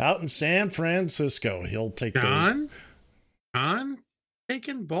 out in San Francisco, he'll take John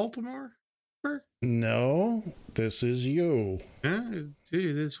taking Baltimore? No, this is you.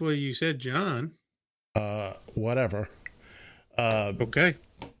 Dude, that's what you said, John. Whatever. Okay.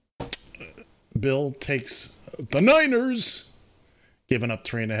 Bill takes the Niners, giving up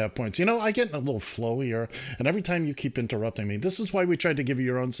 3.5 points. I get in a little flow here, and every time you keep interrupting me, this is why we tried to give you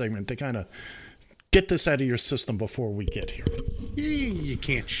your own segment, to kind of get this out of your system before we get here. You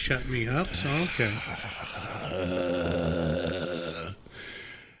can't shut me up, so okay.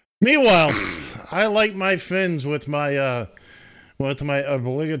 Meanwhile, I like my Fins with my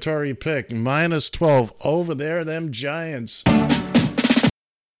obligatory pick, -12 over there, them Giants. I'm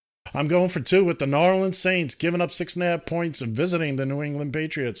going for 2 with the New Orleans Saints, giving up 6.5 points and visiting the New England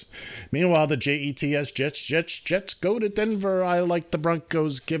Patriots. Meanwhile, the Jets Jets go to Denver. I like the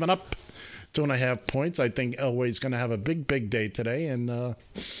Broncos, giving up 2.5 points. I think Elway's going to have a big day today. And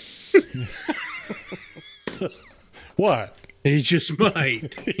what? He just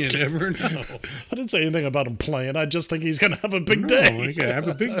might. You never know. I didn't say anything about him playing. I just think he's going to have a big day. He's going to have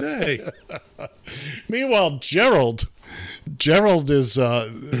a big day. Meanwhile, Gerald is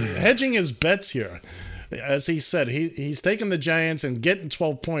hedging his bets here. As he said, he's taking the Giants and getting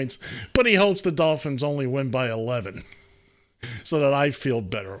 12 points, but he hopes the Dolphins only win by 11. So that I feel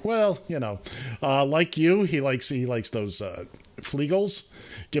better. Well, like you, he likes those Flegels,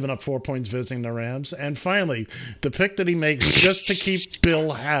 giving up 4 points visiting the Rams. And finally, the pick that he makes just to keep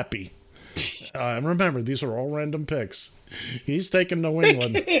Bill happy. Remember, these are all random picks. He's taking New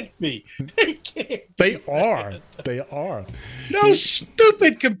England. They can't be. They are. No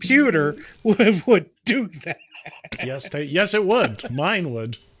stupid computer would do that. Yes, it would. Mine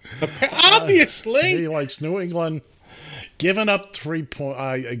would. Obviously. He likes New England. Giving up 3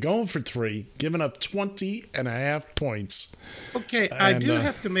 points, going for 3, giving up 20.5 points. Okay, I do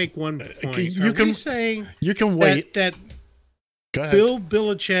have to make one point. You can wait. That Go ahead. Bill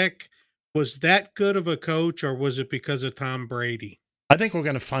Belichick was that good of a coach, or was it because of Tom Brady? I think we're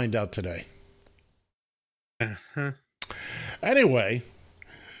going to find out today. Anyway,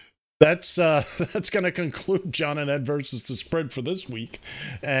 that's going to conclude John and Ed versus the spread for this week.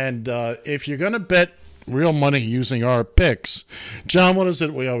 And if you're going to bet real money using our picks, John, what is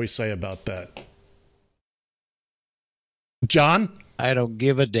it we always say about that? John? I don't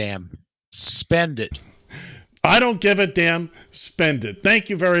give a damn. Spend it. I don't give a damn. Spend it. Thank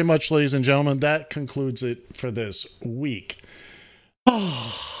you very much, ladies and gentlemen. That concludes it for this week.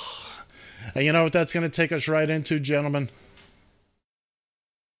 Oh. And you know what that's going to take us right into, gentlemen?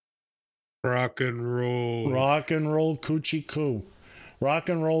 Rock and roll. Rock and roll coochie coo. Rock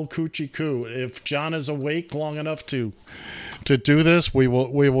and roll coochie coo. If John is awake long enough to do this, we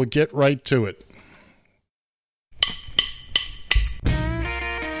will get right to it.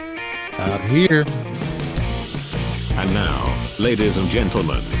 I'm here. And now, ladies and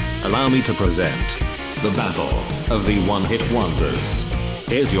gentlemen, allow me to present the Battle of the One-Hit Wonders.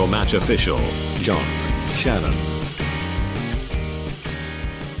 Here's your match official, John Shannon.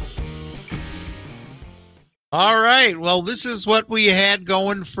 All right. Well, this is what we had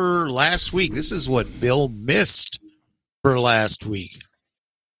going for last week. This is what Bill missed for last week.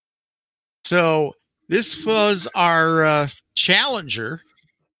 So this was our challenger.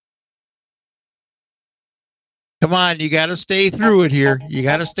 Come on, you got to stay through it here. You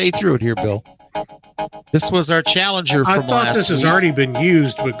got to stay through it here, Bill. This was our challenger from last week. I thought this has already been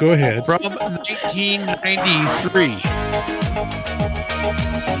used, but go ahead. From 1993.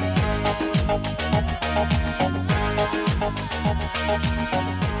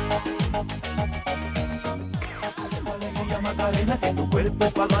 Macarena, que tu cuerpo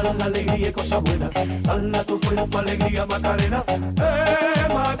es para dar la alegría y cosas buenas. Dale tu cuerpo alegría, Macarena,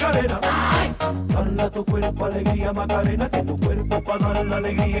 Macarena. Dale tu cuerpo alegría, Macarena, que tu cuerpo es para dar la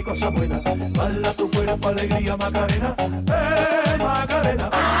alegría y cosas buenas. Dale tu cuerpo alegría, Macarena, Macarena.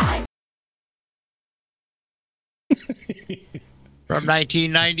 From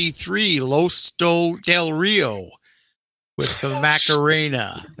 1993, Los Del Rio with the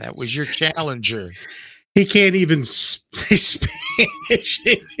Macarena. That was your challenger. He can't even say Spanish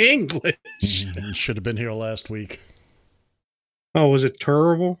in English. He should have been here last week. Oh, was it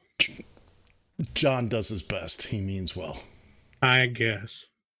terrible? John does his best. He means well. I guess.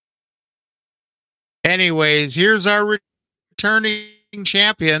 Anyways, here's our returning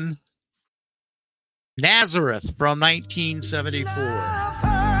champion, Nazareth from 1974.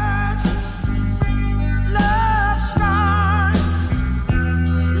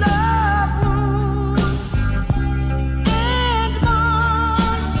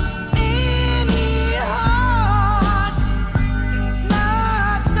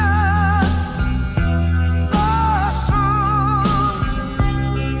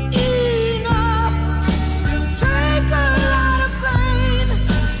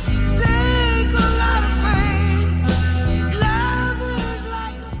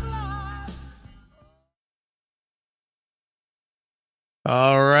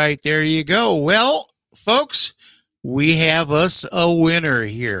 All right, there you go. Well, folks, we have us a winner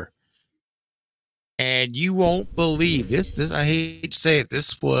here. And you won't believe this. I hate to say it.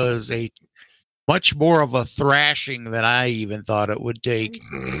 This was a much more of a thrashing than I even thought it would take.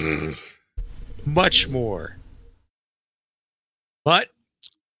 Much more. But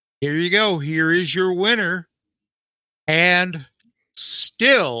here you go. Here is your winner. And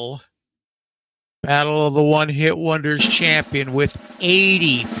still Battle of the One Hit Wonders champion with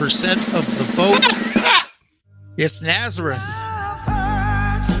 80% of the vote. It's Nazareth.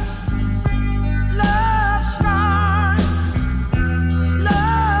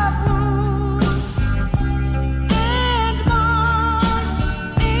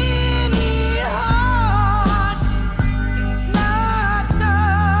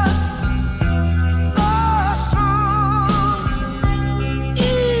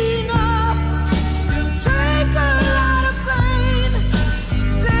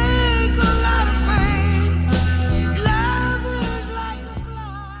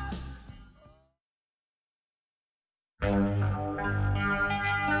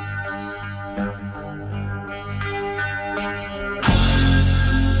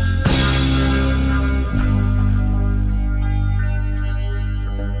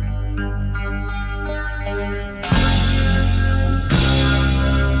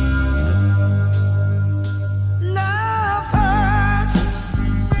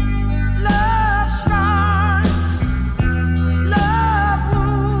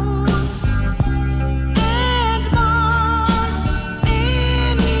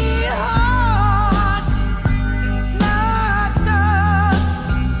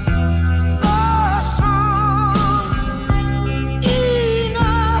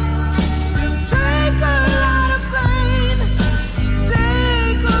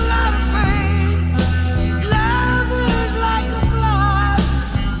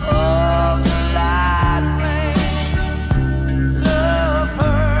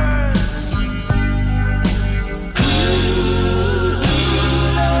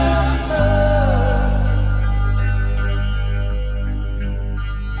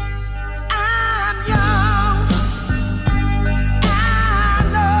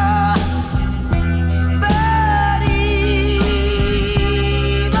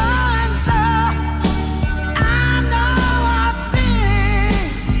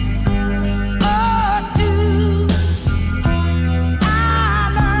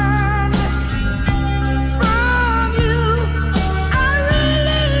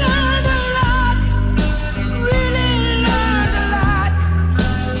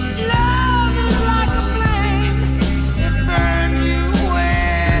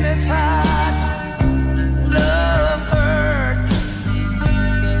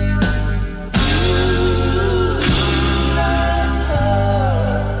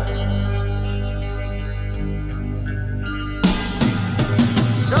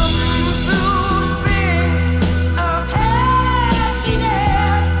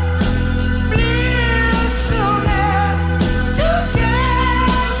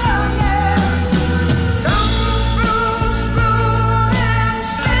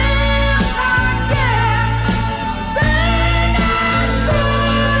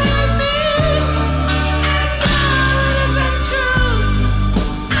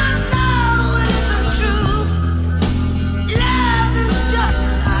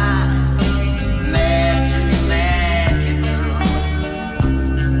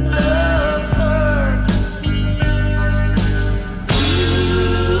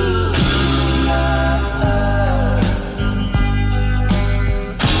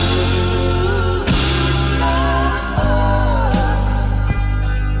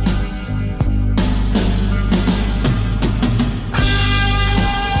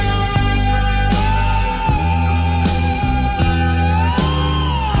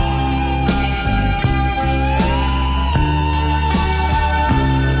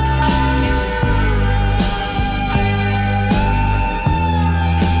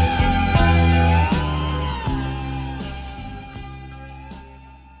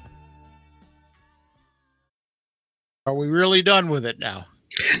 Are we really done with it now?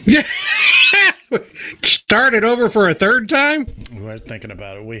 Start it over for a third time? We were thinking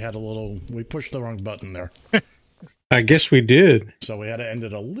about it. We pushed the wrong button there. I guess we did. So we had to end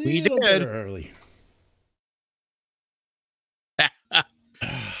it a little bit early.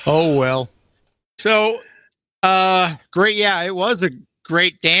 Oh, well. So, great. Yeah, it was a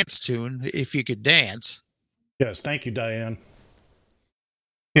great dance tune, if you could dance. Yes, thank you, Diane.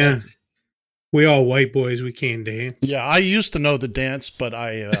 Yeah. We all white boys, we can't dance. Yeah, I used to know the dance, but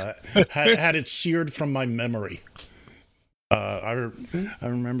I had it seared from my memory. I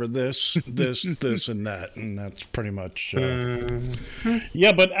remember this, and that, and that's pretty much.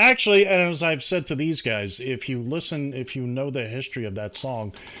 Yeah, but actually, as I've said to these guys, if you know the history of that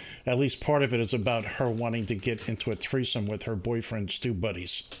song, at least part of it is about her wanting to get into a threesome with her boyfriend's two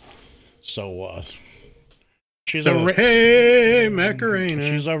buddies. So, hey, Macarena.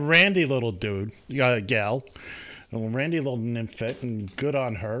 She's a randy little gal, a randy little nymphette, and good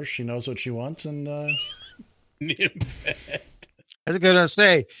on her. She knows what she wants, and nymphette. I was gonna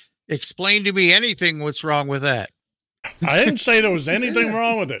say, explain to me anything. What's wrong with that? I didn't say there was anything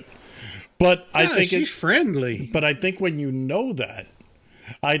wrong with it, but I think she's friendly. But I think when you know that,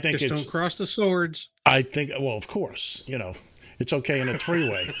 I think just don't cross the swords. I think, well, of course, it's okay in a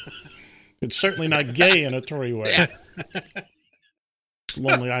three-way. It's certainly not gay in a three-way.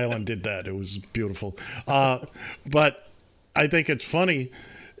 Lonely Island did that. It was beautiful. But I think it's funny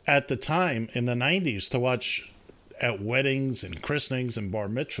at the time in the 90s to watch at weddings and christenings and bar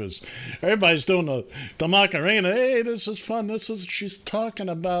mitzvahs. Everybody's doing the Macarena. Hey, this is fun. She's talking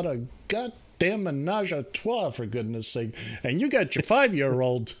about a goddamn menage a trois, for goodness sake. And you got your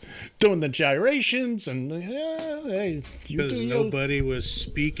 5-year-old doing the gyrations and hey, you do. Nobody was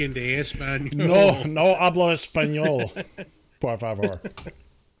speaking to Espanol. No hablo español, por favor.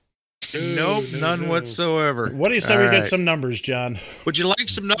 Nope, none whatsoever. What do you say we get some numbers, John? Would you like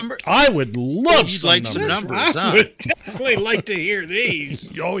some numbers? I would love some numbers. I would definitely like to hear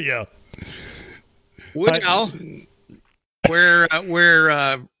these. Oh, yeah. Well, where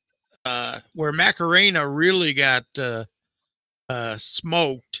Macarena really got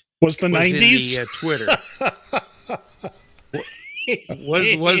smoked was the 90s? In the Twitter.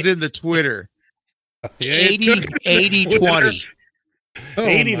 was in the Twitter. 80-20. Oh,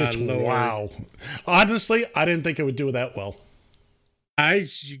 80-20. Wow. Honestly, I didn't think it would do that well.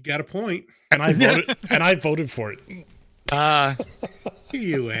 You got a point. And I voted for it.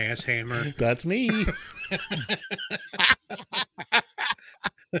 You ass hammer. That's me.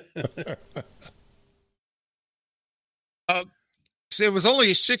 So it was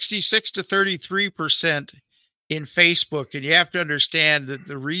only 66 to 33% in Facebook, and you have to understand that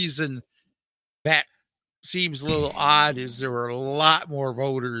the reason that seems a little odd is there were a lot more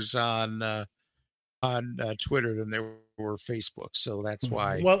voters on Twitter than there were Facebook, so that's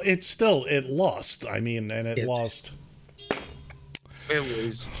why. Well, it lost. I mean, and it lost.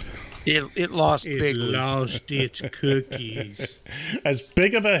 It lost bigly. It lost its cookies. As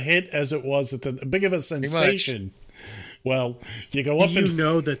big of a hit as it was, big of a sensation. Well, you go up. Do you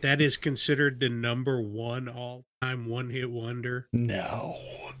know that is considered the number one all-time one-hit wonder? No.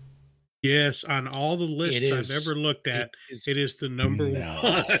 Yes, on all the lists I've ever looked at, it is the number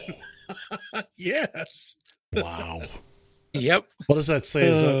one. Yes. Wow. Yep. What does that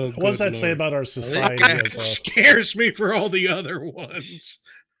say? What does that say about our society? It scares me for all the other ones.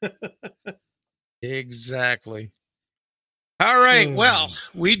 Exactly. All right. Well,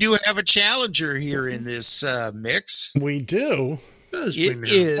 we do have a challenger here in this mix. We do.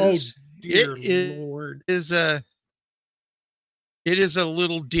 It is a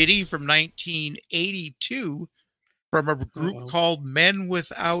little ditty from 1982 from a group called Men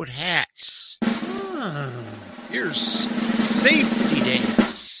Without Hats. Here's Safety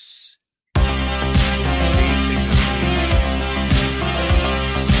Dance.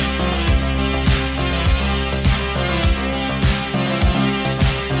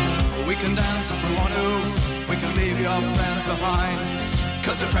 We can dance if we want to. We can leave your friends behind.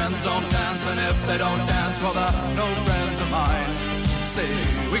 'Cause your friends don't dance, and if they don't dance, well, they're no friends of mine. See,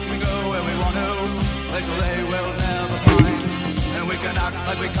 we can go where we want to, places they will never find. And we can act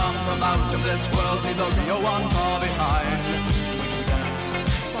like we come from out of this world, leave the real one far behind. We can dance.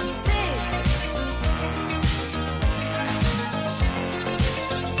 What do you say?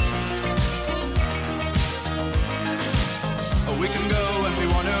 We can go when we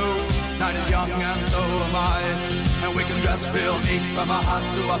want to, night is young and so am I. And we can dress real neat from our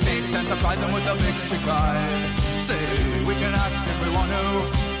hearts to our feet and surprise them with a victory cry. Say, we can act if we want to,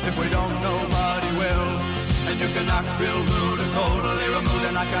 if we don't, nobody will. And And you can act real rude and totally removed,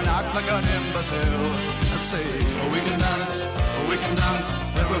 and I can act like an imbecile. I say, we can dance,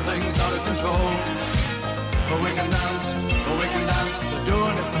 everything's out of control. We can dance, we're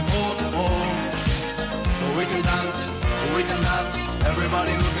doing it from pole to pole. We can dance,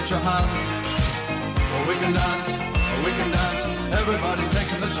 everybody look at your hands. We can dance, everybody's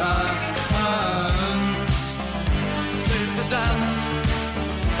taking the chance. Safe to dance,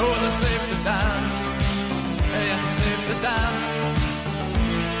 oh, it's safe to dance. Yes, it's safe to dance.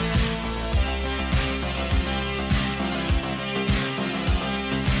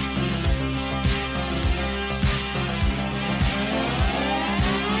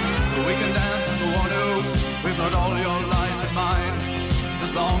 We can dance if we want to. We've got all your life in mind.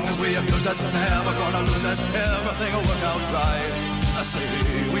 As long as we abuse it, never gonna lose it. Everything will work out right. I say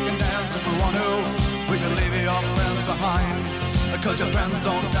we can dance if we want to. We can leave your friends behind. Because your friends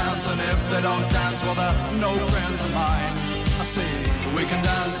don't dance, and if they don't dance, well, they're no friends of mine. I say we can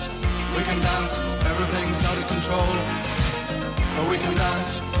dance, everything's out of control. We can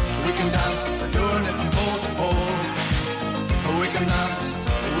dance, we're doing it from pole to pole. We can dance,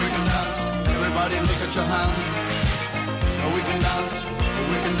 everybody look at your hands. We can dance,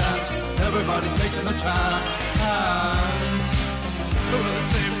 everybody's taking a chance. Well, it's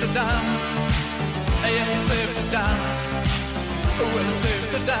safe to dance, yes, it's safe to dance. Well, it's safe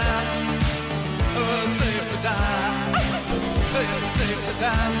to dance, well, it's safe to dance. Yes, it's safe to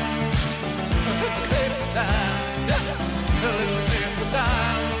dance, it's safe to dance. Well, it's safe to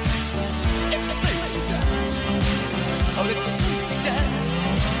dance, it's safe to dance. Oh, it's safe to dance.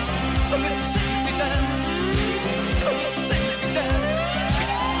 Oh, it's safe to dance. Oh, it's safe to dance.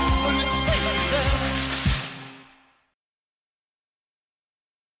 Oh, it's safe to dance.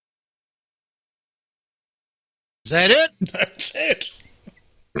 Is that it? That's it.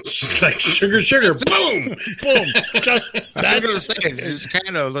 It's like sugar, boom, boom. I'm going to say it just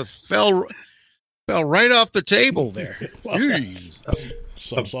kind of fell right off the table there.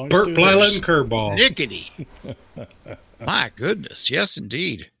 Some songs Burt do Blyland that. curveball. Nickety. My goodness. Yes,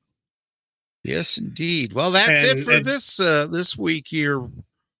 indeed. Yes, indeed. Well, that's it for this week here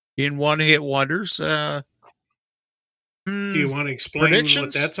in One Hit Wonders. Do you want to explain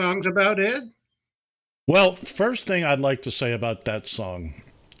what that song's about, Ed? Well, first thing I'd like to say about that song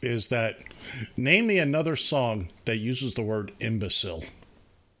is that name me another song that uses the word imbecile.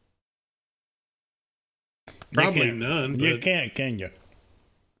 Probably none. You can't, can you?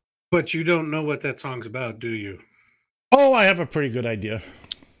 But you don't know what that song's about, do you? Oh, I have a pretty good idea.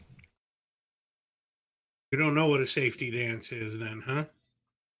 You don't know what a safety dance is then, huh?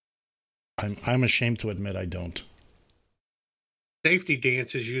 I'm ashamed to admit I don't. Safety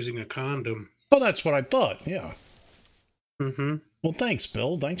dance is using a condom. Oh, that's what I thought. Yeah. Mm-hmm. Well, thanks,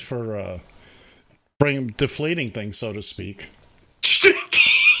 Bill. Thanks for deflating things, so to speak.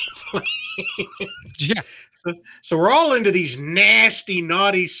 Yeah. So we're all into these nasty,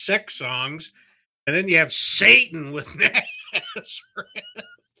 naughty sex songs, and then you have Satan with Nazareth.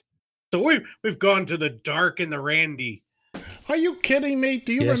 So we've gone to the dark and the randy. Are you kidding me?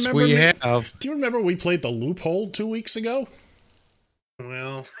 Do you yes, remember? We have. Do you remember we played the Loophole 2 weeks ago?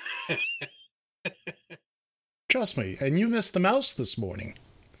 Well, trust me. And you missed the mouse this morning,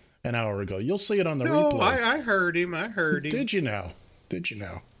 an hour ago. You'll see it on the no, replay. I heard him. Did you now?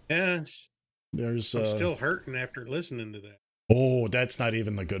 Yes. I'm still hurting after listening to that. Oh, that's not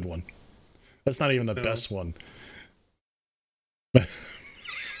even the good one. That's not even the best one.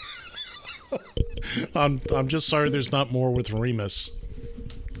 I'm just sorry there's not more with Remus.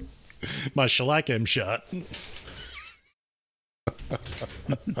 My shellac shot.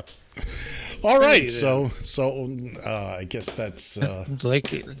 All right, so I guess that's like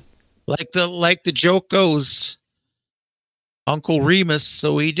the joke goes. Uncle Remus,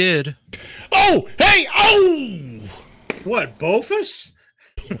 so he did. Oh, hey, oh! What, Bofus?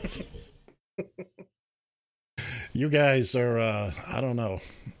 You guys are, I don't know.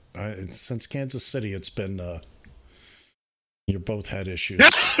 Since Kansas City, it's been, you both had issues.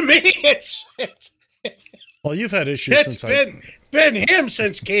 Me, well, you've had issues it's been him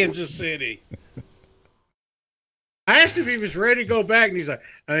since Kansas City. I asked him if he was ready to go back, and he's like,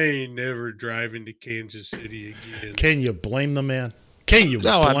 I ain't never driving to Kansas City again. Can you blame the man? Blame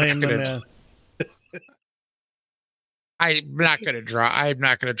the man? I'm not going to drive. I'm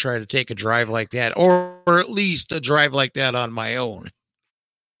not going to try to take a drive like that, or at least a drive like that on my own.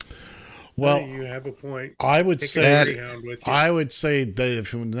 Well, you have a point. I would say that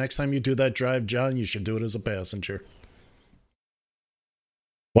if next time you do that drive, John, you should do it as a passenger.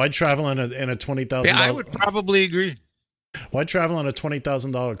 Why travel in a $20,000? Yeah, I would probably agree. Why travel in a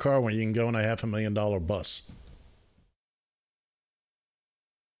 $20,000 car when you can go in a $500,000 bus?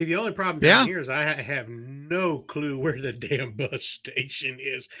 The only problem down here is I have no clue where the damn bus station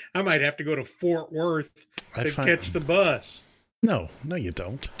is. I might have to go to Fort Worth to catch the bus. No, you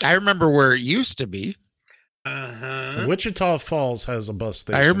don't. I remember where it used to be. Wichita Falls has a bus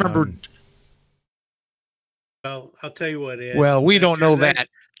station. I remember. Well, I'll tell you what, Ed. Well, we don't know that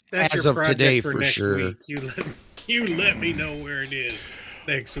as your of today project for sure. week. You let me know where it is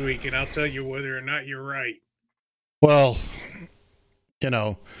next week, and I'll tell you whether or not you're right. Well,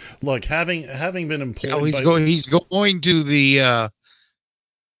 look, having been employed, he's going to the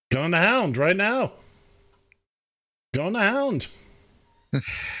going to Hound right now. Going to Hound.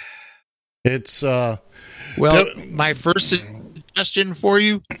 It's my first suggestion for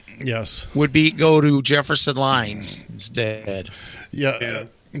you, would be go to Jefferson Lines instead. Yeah.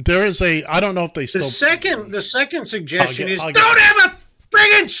 There is I don't know if they still. The second suggestion is don't have a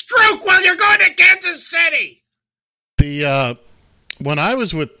friggin' stroke while you're going to Kansas City. When I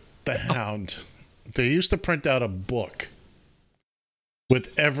was with the Hound, they used to print out a book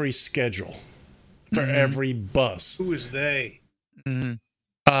with every schedule for every bus. Who is they? Mm-hmm.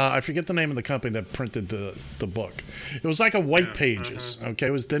 I forget the name of the company that printed the book. It was like a white pages. Okay,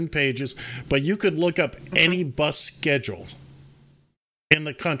 it was thin pages, but you could look up any bus schedule in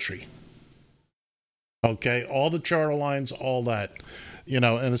the country. Okay, all the charter lines, all that, and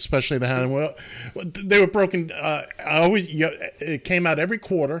especially the Hound. Well, they were broken. It came out every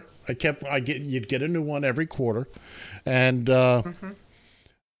quarter. You'd get a new one every quarter, and I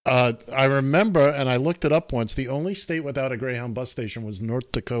remember, and I looked it up once. The only state without a Greyhound bus station was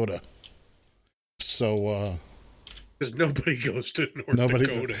North Dakota. So, because nobody goes to North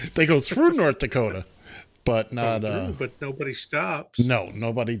Dakota. They go through North Dakota. But not. But nobody stops. No,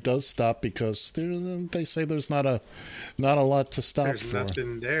 nobody does stop because they say there's not a lot to stop for. There's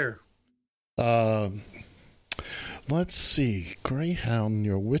nothing there. Let's see, Greyhound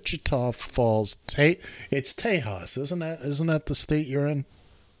near Wichita Falls. It's Tejas, isn't that? Isn't that the state you're in?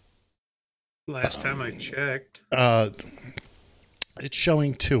 Last time I checked. It's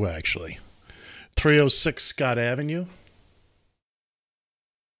showing 2 actually. 306 Scott Avenue.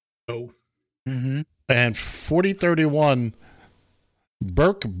 Oh. Mm-hmm. And 4031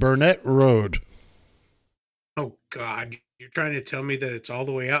 Burke Burnett Road. Oh, God. You're trying to tell me that it's all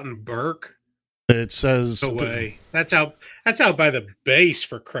the way out in Burke? It says... No way. That's out by the base,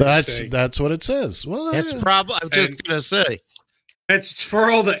 for Christ's sake. That's what it says. Well, it's probably... I'm just going to say. It's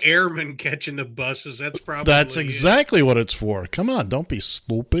for all the airmen catching the buses. That's exactly what it's for. Come on, don't be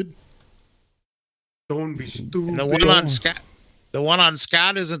stupid. Don't be stupid. And the one on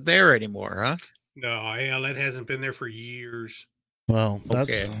Scott isn't there anymore, huh? No, that hasn't been there for years. Well,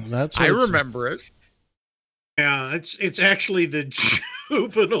 that's. I remember it. Yeah, it's actually the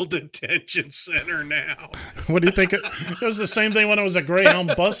juvenile detention center now. What do you think? It was the same thing when it was a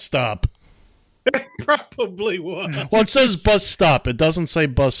Greyhound bus stop. It probably was. Well, it says bus stop. It doesn't say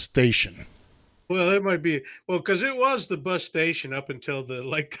bus station. Well, it might be. Well, because it was the bus station up until the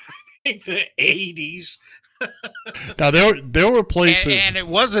 80s. Now there were places, and it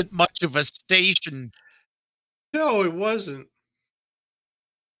wasn't much of a station. No, it wasn't.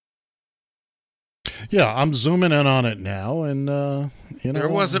 Yeah, I'm zooming in on it now, and there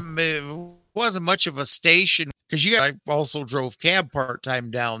wasn't much of a station because I also drove cab part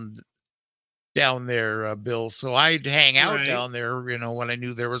time down there, Bill. So I'd hang out down there, when I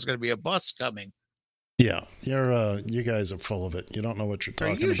knew there was going to be a bus coming. Yeah, you guys are full of it. You don't know what you're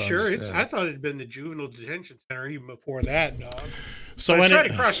talking about. Are you sure? I thought it had been the juvenile detention center even before that, dog. So it's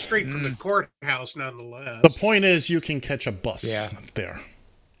right across the street from the courthouse, nonetheless. The point is, you can catch a bus there.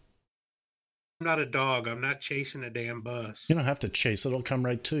 I'm not a dog. I'm not chasing a damn bus. You don't have to chase it. It'll come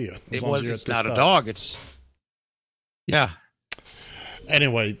right to you. It's not a dog. It's... Yeah.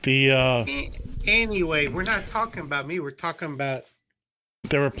 Anyway, Anyway, we're not talking about me. We're talking about...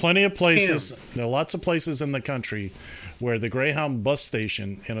 There are plenty of places, there are lots of places in the country where the Greyhound bus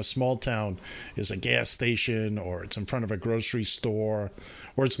station in a small town is a gas station, or it's in front of a grocery store,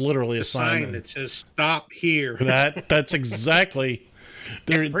 or it's literally a sign that says "Stop here." That's exactly.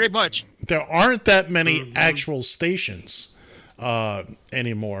 Pretty much. There aren't that many actual stations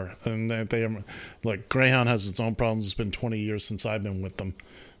anymore, and like Greyhound has its own problems. It's been 20 years since I've been with them,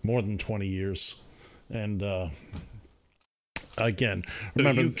 more than 20 years, and. Again,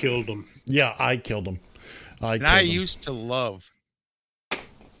 remember you killed him. Yeah, I killed him. I used to love.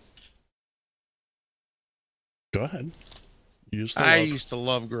 Go ahead. I used to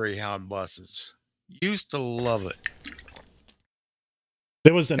love Greyhound buses. Used to love it.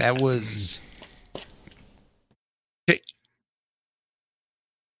 There was an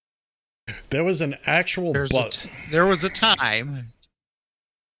actual bus. There was a time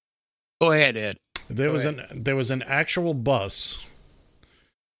Go ahead, Ed. There was an actual bus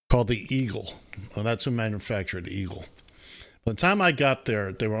called the Eagle. Well, that's who manufactured the Eagle. By the time I got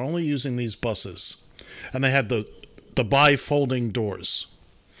there, they were only using these buses, and they had the bifolding doors,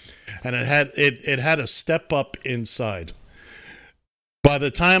 and it had a step up inside. By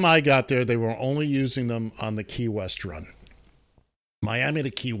the time I got there, they were only using them on the Key West run, Miami to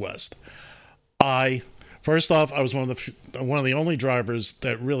Key West. First off, I was one of the only drivers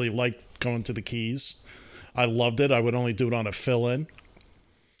that really liked going to the Keys. I loved it. I would only do it on a fill-in,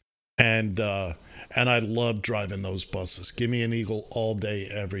 and I loved driving those buses. Give me an Eagle all day,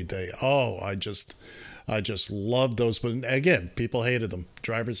 every day. Oh, I just loved those. But again, people hated them.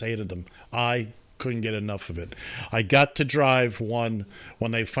 Drivers hated them. I couldn't get enough of it. I got to drive one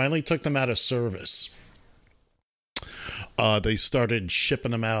when they finally took them out of service. They started shipping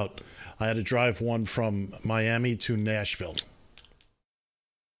them out. I had to drive one from Miami to Nashville.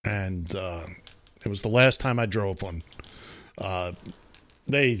 And it was the last time I drove one.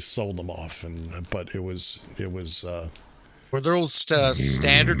 They sold them off, but it was. Were those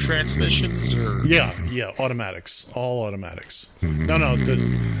standard transmissions or? Yeah, automatics, all automatics. No,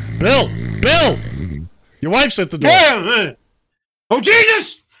 Bill, your wife's at the door. Yeah. Oh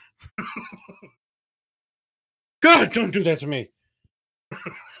Jesus! God, don't do that to me.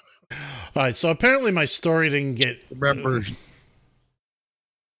 All right, so apparently my story didn't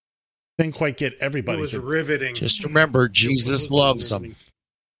quite get everybody. It was riveting. Just remember, Jesus loves them.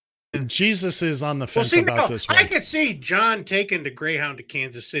 Jesus is on the fence about this one. I could see John taking the Greyhound to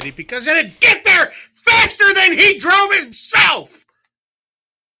Kansas City because it'd get there faster than he drove himself.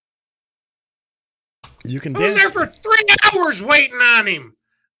 You can I dance. was there for 3 hours waiting on him.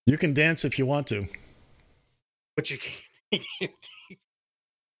 You can dance if you want to. But you can't.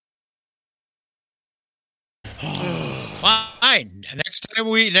 Fine.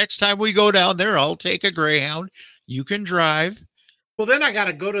 Next time we go down there, I'll take a Greyhound. You can drive. Well, then I got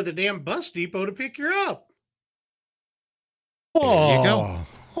to go to the damn bus depot to pick you up. There you go.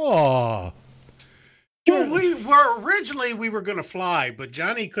 Oh. Well, we were going to fly, but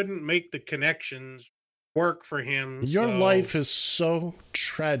Johnny couldn't make the connections work for him. Your life is so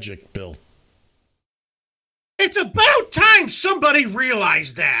tragic, Bill. It's about time somebody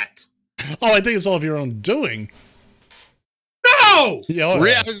realized that. Oh, I think it's all of your own doing. No! I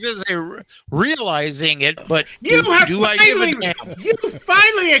was going to say realizing it, but you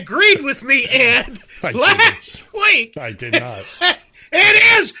finally agreed with me, Ed, last week. I did not.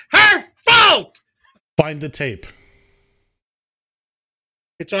 It is her fault! Find the tape.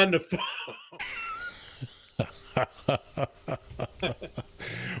 It's on the phone.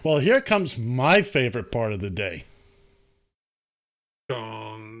 Well, here comes my favorite part of the day.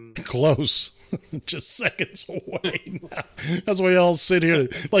 Close. Just seconds away now. That's why we all sit here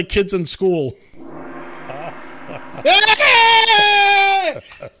like kids in school.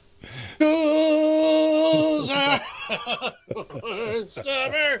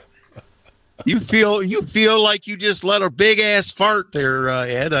 Summer. You feel like you just let a big ass fart there,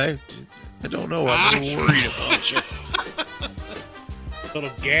 Ed. I don't know. I'm a little worried about you.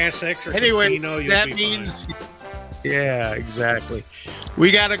 Little gas extra. Anyway, that means. Fine. Yeah, exactly.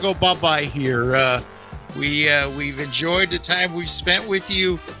 We got to go bye-bye here. We've enjoyed the time we've spent with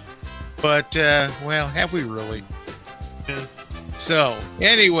you, but, well, have we really? Yeah. So,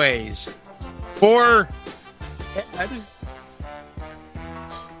 anyways, for Ed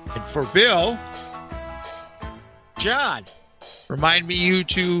and for Bill, John, remind you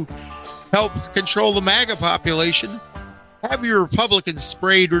to help control the MAGA population. Have your Republicans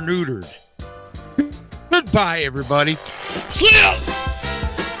sprayed or neutered. Goodbye, everybody. See ya!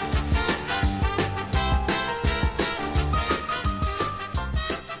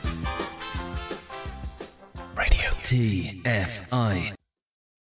 Radio TFI.